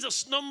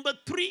Jesus. Number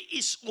 3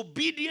 is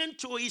obedient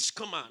to his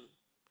command.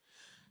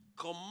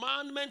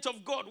 Commandment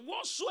of God.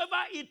 Whatsoever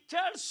he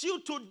tells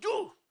you to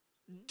do,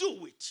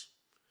 do it.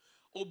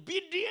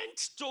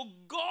 Obedient to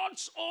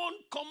God's own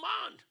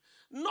command.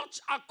 Not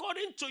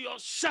according to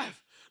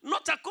yourself.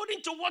 Not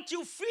according to what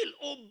you feel.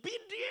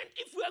 Obedient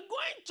if we are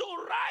going to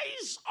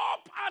rise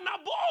up and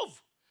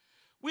above.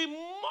 We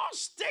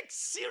must take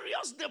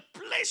serious the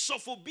place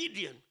of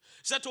obedience.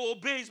 Said to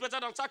obey is better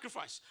than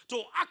sacrifice.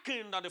 To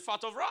hearken than the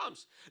fat of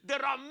rams.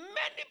 There are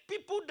many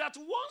people that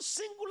one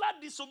singular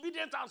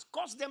disobedience has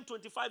cost them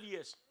 25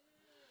 years.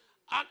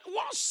 And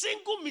one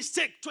single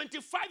mistake,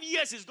 25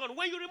 years is gone.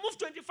 When you remove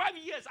 25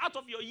 years out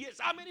of your years,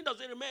 how many does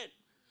it remain?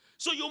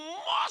 So you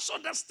must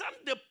understand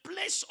the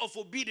place of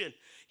obedience.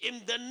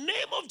 In the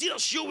name of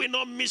Jesus, you will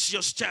not miss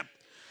your step.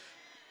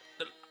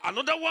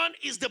 Another one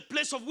is the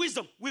place of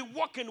wisdom. We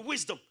walk in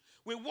wisdom.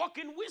 We walk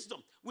in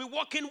wisdom. We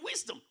walk in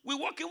wisdom. We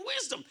walk in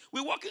wisdom.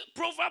 We walk in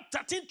Proverbs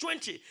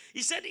 13:20.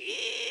 He said,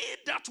 he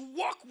that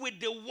walk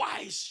with the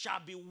wise shall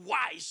be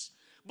wise.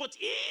 But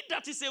he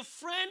that is a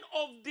friend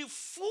of the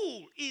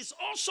fool is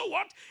also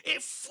what? A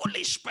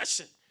foolish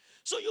person.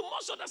 So you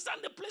must understand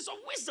the place of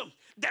wisdom.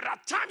 There are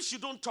times you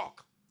don't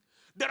talk.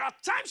 There are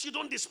times you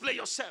don't display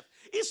yourself.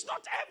 It's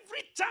not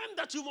every time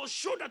that you must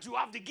show that you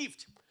have the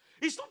gift.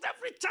 It's not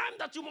every time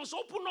that you must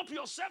open up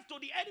yourself to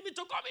the enemy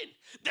to come in.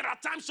 There are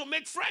times to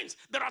make friends.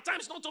 There are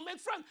times not to make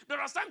friends. There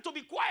are times to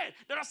be quiet.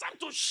 There are times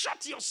to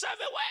shut yourself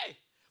away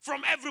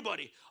from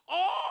everybody.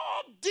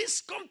 All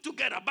this come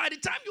together. By the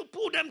time you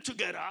pull them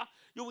together,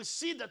 you will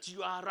see that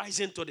you are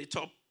rising to the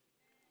top.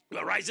 You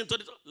are rising to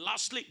the top.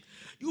 Lastly,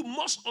 you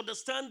must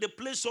understand the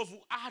place of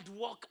hard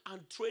work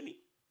and training.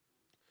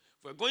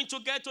 If we're going to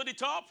get to the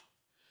top,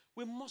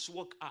 we must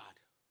work hard.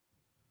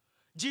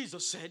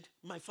 Jesus said,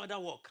 my Father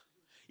walk.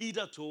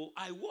 Hitherto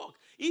I walk.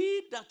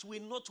 He that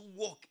will not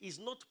walk is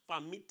not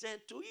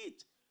permitted to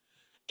eat.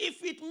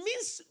 If it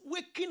means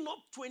waking up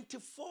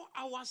 24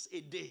 hours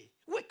a day,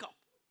 wake up.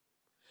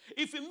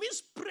 If it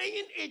means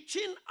praying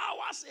 18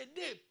 hours a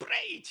day,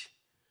 pray it.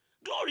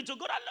 Glory to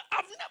God.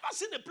 I've never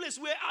seen a place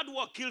where hard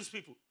work kills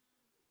people.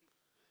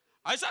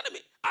 I said to me,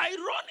 I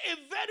run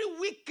a very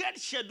wicked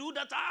schedule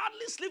that I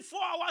hardly sleep 4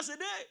 hours a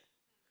day.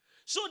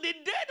 So the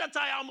day that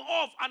I am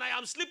off and I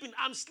am sleeping,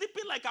 I'm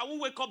sleeping like I won't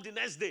wake up the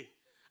next day.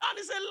 And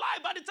it's a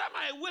lie. By the time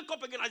I wake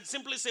up again, I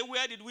simply say,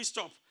 where did we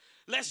stop?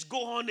 Let's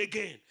go on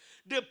again.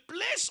 The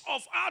place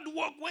of hard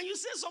work, when you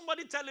say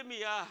somebody telling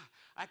me,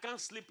 I can't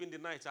sleep in the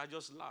night, I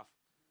just laugh.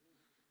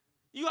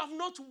 You have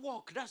not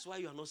worked. That's why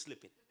you are not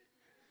sleeping.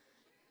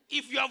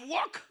 If you have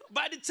worked,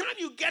 by the time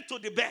you get to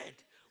the bed,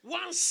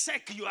 1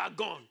 sec, you are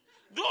gone.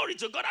 Glory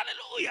to God.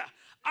 Hallelujah.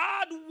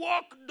 Hard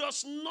work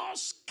does not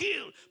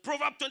kill.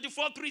 Proverbs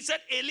 24:3 said,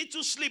 a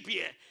little sleep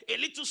here, a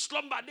little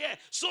slumber there.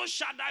 So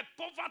shall thy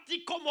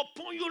poverty come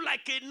upon you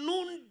like a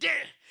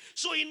noonday.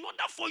 So in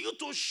order for you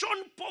to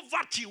shun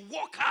poverty,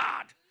 work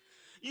hard.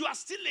 You are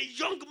still a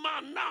young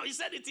man now. He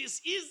said it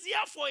is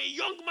easier for a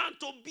young man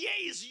to bear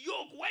his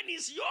yoke when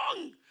he's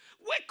young.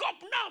 Wake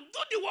up now.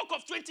 Do the work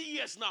of 20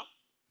 years now.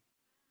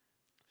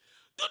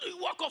 Do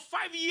the work of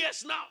 5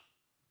 years now.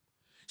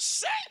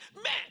 Say,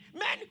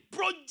 man,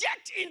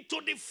 project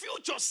into the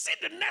future. See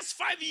the next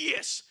 5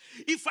 years.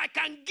 If I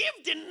can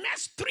give the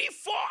next 3-4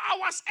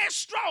 hours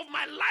extra of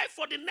my life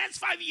for the next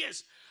 5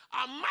 years,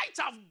 I might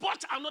have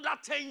bought another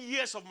 10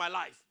 years of my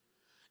life.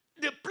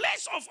 The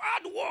place of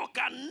hard work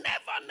can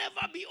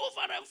never be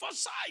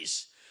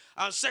overemphasized.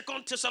 And 2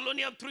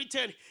 Thessalonians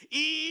 3:10,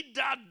 he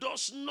that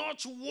does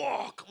not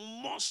work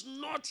must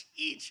not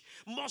eat.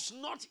 Must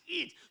not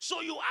eat.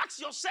 So you ask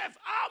yourself,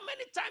 how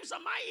many times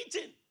am I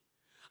eating?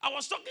 I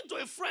was talking to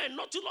a friend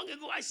not too long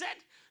ago. I said,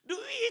 do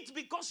you eat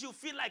because you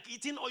feel like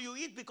eating or you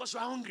eat because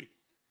you're hungry?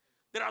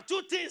 There are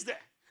two things there.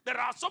 There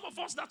are some of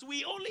us that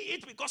we only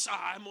eat because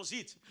I must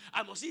eat.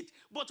 I must eat.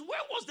 But when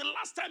was the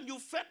last time you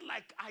felt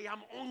like I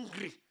am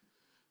hungry?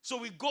 So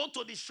we go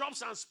to the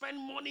shops and spend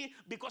money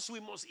because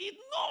we must eat.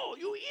 No,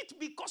 you eat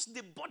because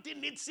the body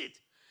needs it.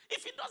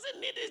 If it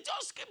doesn't need it,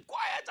 just keep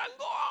quiet and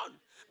go on.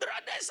 There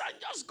are days and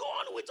just go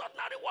on with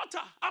ordinary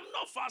water. I'm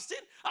not fasting.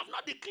 I've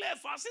not declared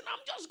fasting. I'm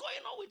just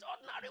going on with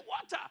ordinary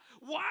water.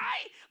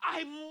 Why?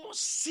 I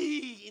must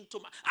see into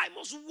I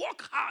must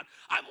work hard.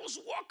 I must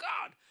work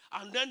hard.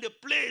 And then the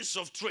place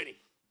of training.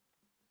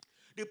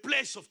 The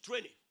place of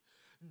training.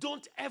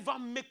 Don't ever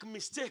make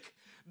mistake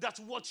that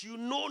what you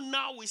know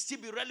now will still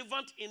be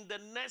relevant in the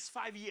next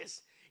 5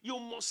 years. You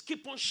must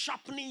keep on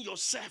sharpening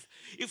yourself.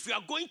 If you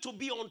are going to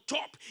be on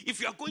top, if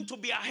you are going to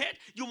be ahead,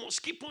 you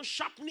must keep on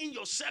sharpening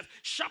yourself,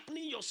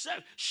 sharpening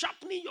yourself,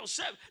 sharpening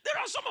yourself. There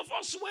are some of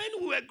us,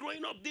 when we were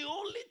growing up, the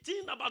only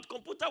thing about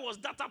computer was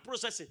data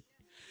processing.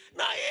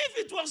 Now,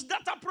 if it was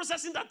data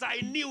processing that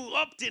I knew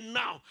up till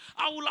now,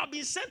 I would have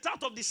been sent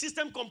out of the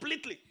system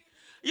completely.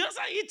 Yes,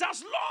 it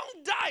has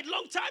long died,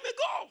 long time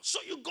ago. So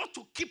you got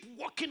to keep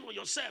working on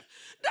yourself.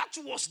 That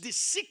was the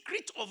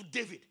secret of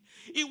David.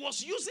 He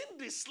was using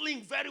the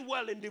sling very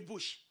well in the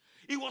bush.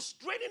 He was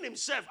training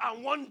himself,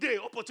 and one day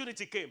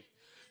opportunity came.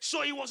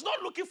 So he was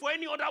not looking for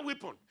any other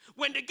weapon.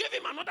 When they gave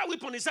him another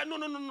weapon, he said, no,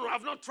 I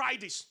have not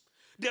tried this.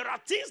 There are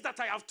things that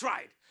I have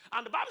tried.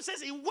 And the Bible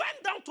says he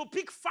went down to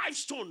pick 5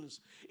 stones.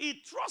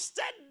 He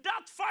trusted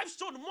that 5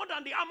 stones more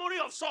than the armory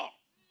of Saul.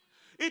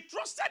 He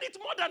trusted it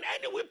more than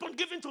any weapon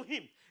given to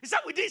him. He said,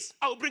 with this,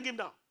 I will bring him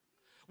down.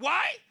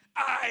 Why?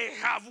 I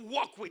have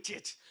worked with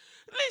it.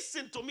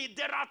 Listen to me.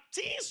 There are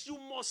things you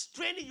must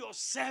train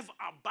yourself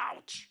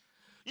about.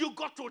 You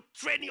got to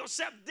train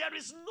yourself. There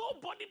is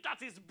nobody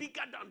that is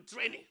bigger than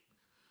training.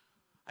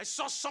 I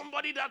saw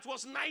somebody that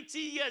was 90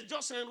 years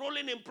just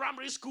enrolling in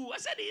primary school. I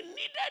said he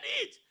needed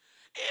it.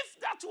 If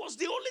that was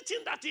the only thing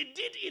that he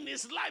did in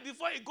his life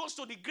before he goes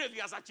to the grave, he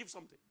has achieved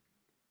something.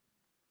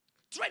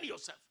 Train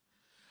yourself.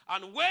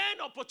 And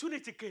when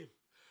opportunity came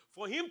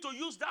for him to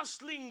use that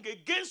sling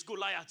against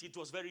Goliath, it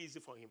was very easy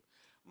for him.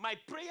 My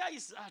prayer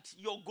is that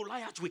your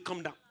Goliath will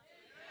come down.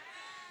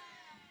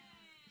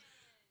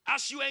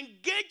 As you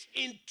engage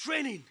in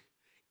training,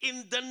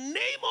 in the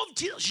name of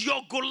Jesus,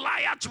 your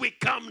Goliath will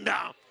come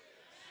down.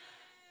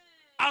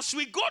 As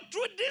we go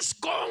through this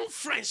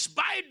conference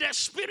by the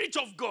Spirit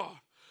of God,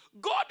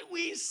 God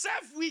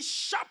himself will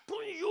sharpen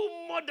you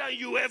more than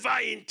you ever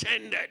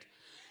intended.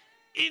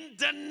 In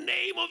the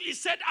name of, he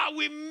said, I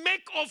will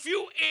make of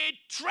you a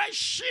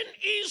threshing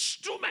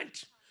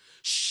instrument.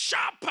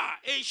 Sharper,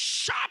 a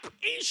sharp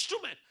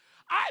instrument.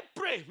 I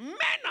pray,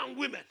 men and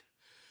women,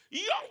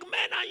 young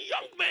men and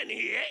young men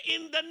here,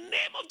 in the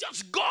name of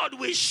just God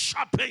will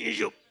sharpen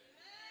you.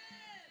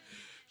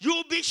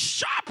 You'll be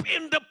sharp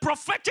in the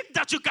prophetic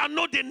that you can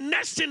know the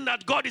next thing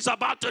that God is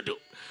about to do.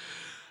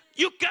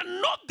 You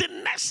can know the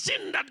next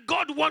thing that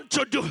God wants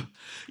to do.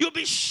 You'll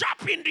be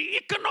sharp in the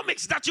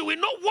economics that you will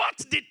know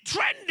what's the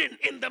trending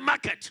in the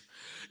market.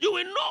 You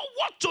will know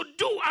what to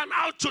do and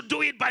how to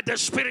do it by the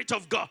Spirit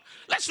of God.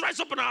 Let's rise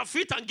up on our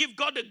feet and give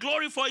God the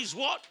glory for his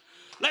word.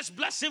 Let's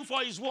bless him for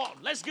his word.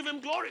 Let's give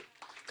him glory.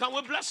 Can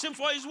we bless him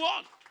for his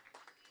word?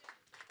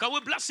 Can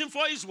we bless him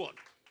for his word?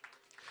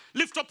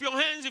 Lift up your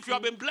hands if you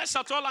have been blessed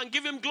at all and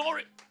give him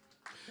glory.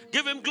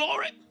 Give him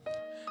glory.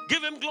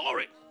 Give him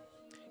glory.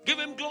 Give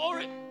him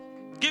glory.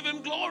 Give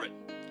him glory.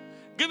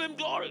 Give him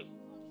glory.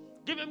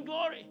 Give him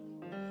glory.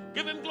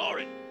 Give him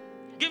glory.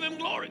 Give him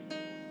glory.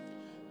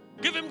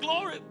 Give him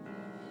glory.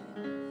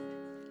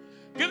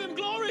 Give him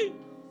glory.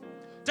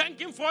 Thank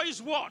him for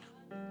his word.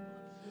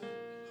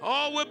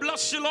 Oh, we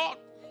bless you, Lord.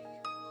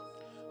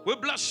 We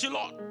bless you,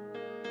 Lord.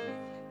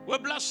 We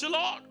bless you,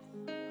 Lord.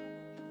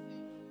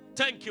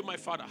 Thank you, my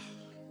Father.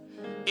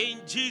 In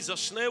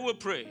Jesus' name we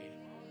pray.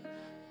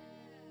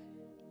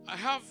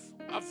 I've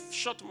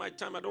short my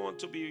time. I don't want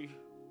to be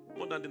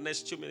more than the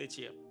next 2 minutes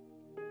here.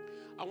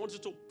 I want you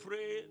to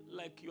pray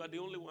like you are the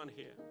only one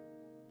here.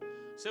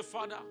 Say,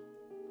 Father,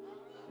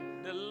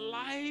 The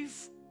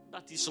life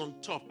that is on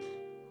top,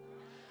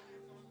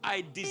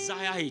 I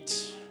desire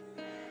it.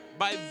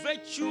 By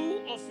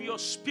virtue of your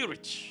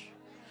spirit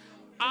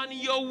and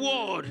your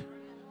word,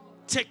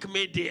 take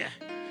me there.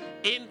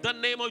 In the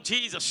name of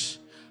Jesus.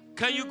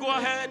 Can you go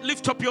ahead,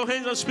 lift up your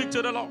hands and speak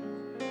to the Lord?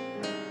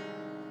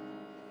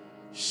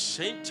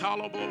 Saint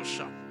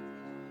Talabosha.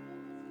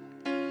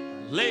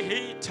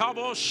 Lehi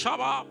Tabo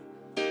Shaba.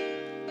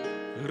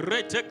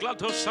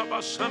 Reteklato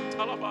Saba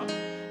Santalaba.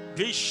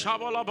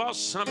 Vishabalaba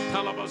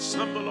Santalaba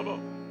Sambalaba.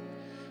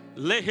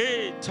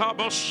 Lehi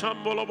Tabo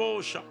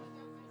Shambolabosha.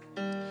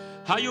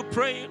 How you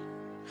praying?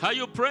 How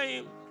you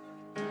praying?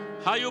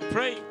 How you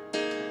praying?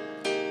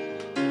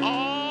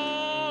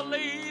 Oh,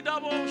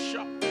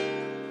 Leidabosha.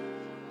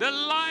 The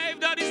life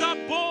that is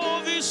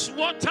above is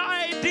what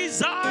I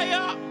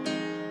desire.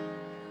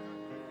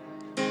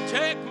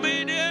 Take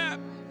me there.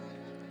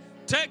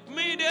 Take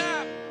me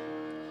there.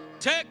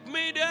 Take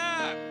me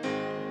there.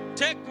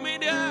 Take me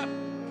there.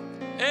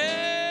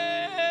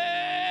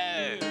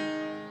 Hey.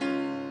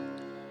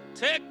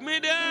 Take me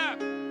there.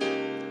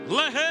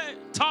 Lehe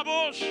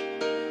Tabosh.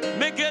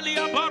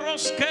 Megelia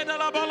Baros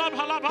Kedala Bala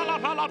Bala Bala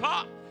Bala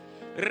Bala.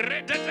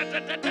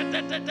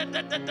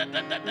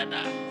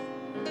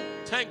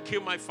 Thank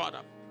you, my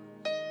Father.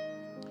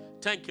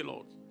 Thank you,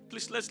 Lord.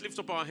 Please, let's lift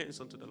up our hands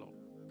unto the Lord.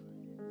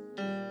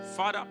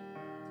 Father,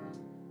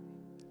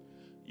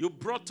 you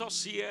brought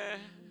us here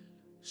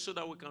so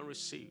that we can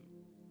receive.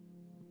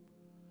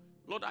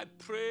 Lord, I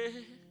pray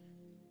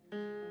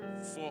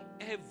for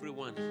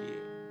everyone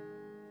here.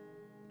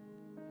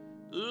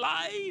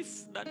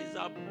 Life that is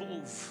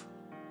above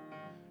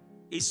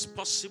is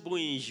possible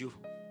in you.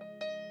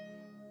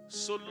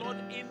 So, Lord,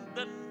 in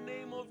the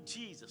name of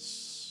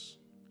Jesus,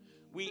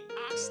 we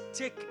ask,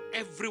 take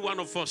every one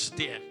of us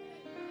there.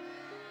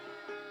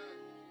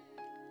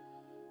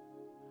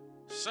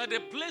 So the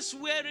place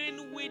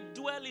wherein we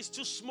dwell is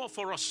too small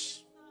for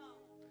us.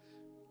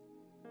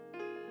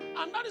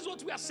 And that is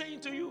what we are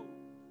saying to you.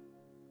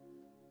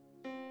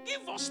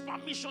 Give us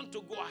permission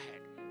to go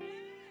ahead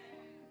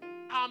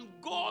and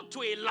go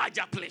to a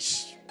larger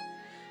place.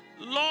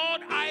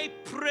 Lord, I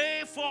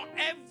pray for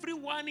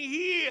everyone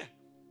here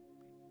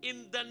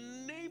in the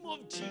name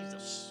of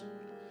Jesus.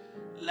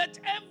 Let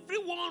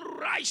everyone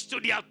rise to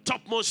their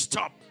topmost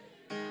top.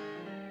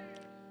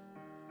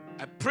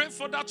 I pray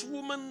for that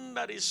woman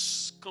that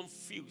is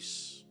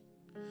confused.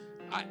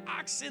 I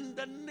ask in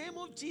the name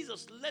of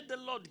Jesus, let the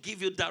Lord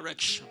give you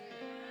direction.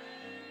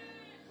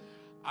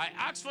 I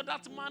ask for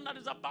that man that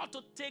is about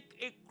to take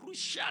a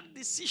crucial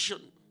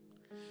decision.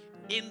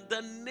 In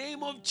the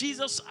name of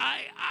Jesus,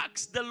 I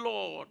ask the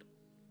Lord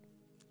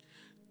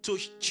to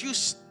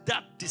choose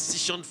that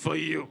decision for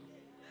you.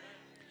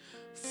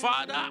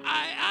 Father,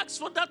 I ask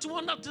for that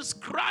one that is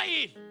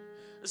crying.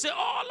 Say,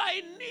 all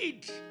I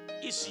need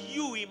is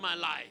you in my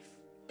life.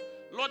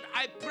 Lord,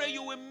 I pray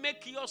you will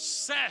make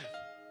yourself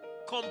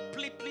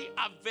completely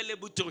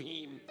available to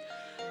him.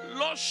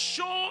 Lord,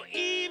 show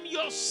him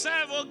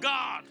yourself, oh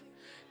God,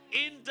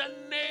 in the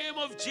name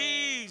of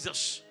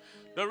Jesus.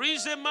 There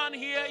is a man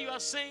here, you are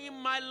saying,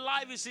 my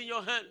life is in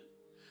your hand.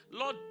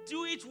 Lord,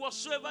 do it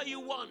whatsoever you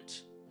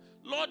want.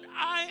 Lord,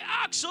 I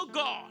ask, oh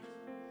God,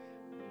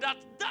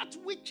 that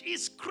which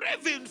is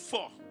craving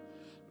for,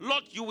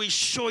 Lord, you will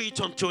show it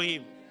unto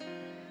him.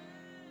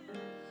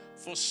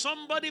 For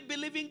somebody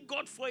believing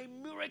God for a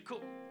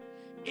miracle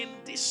in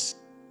this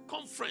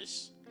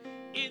conference,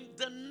 in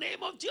the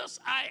name of Jesus,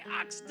 I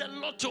ask the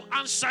Lord to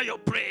answer your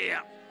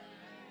prayer.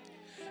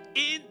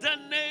 In the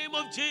name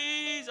of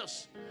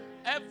Jesus,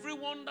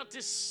 everyone that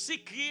is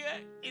sick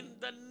here, in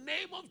the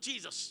name of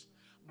Jesus,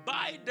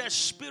 by the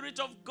Spirit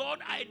of God,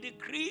 I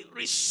decree,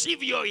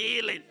 receive your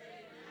healing.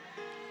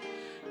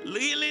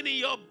 Healing in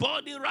your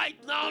body right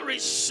now,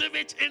 receive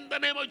it in the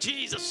name of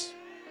Jesus.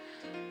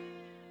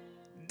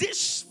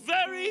 This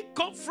very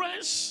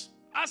conference,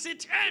 as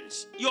it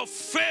ends, your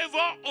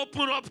favor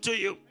open up to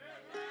you.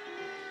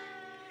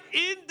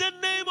 In the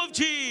name of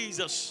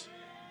Jesus.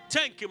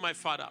 Thank you, my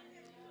Father.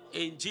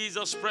 In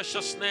Jesus'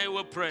 precious name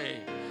we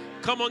pray.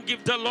 Come on,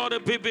 give the Lord a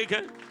big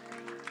hand.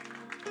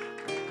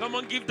 Come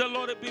on, give the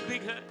Lord a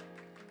big hand.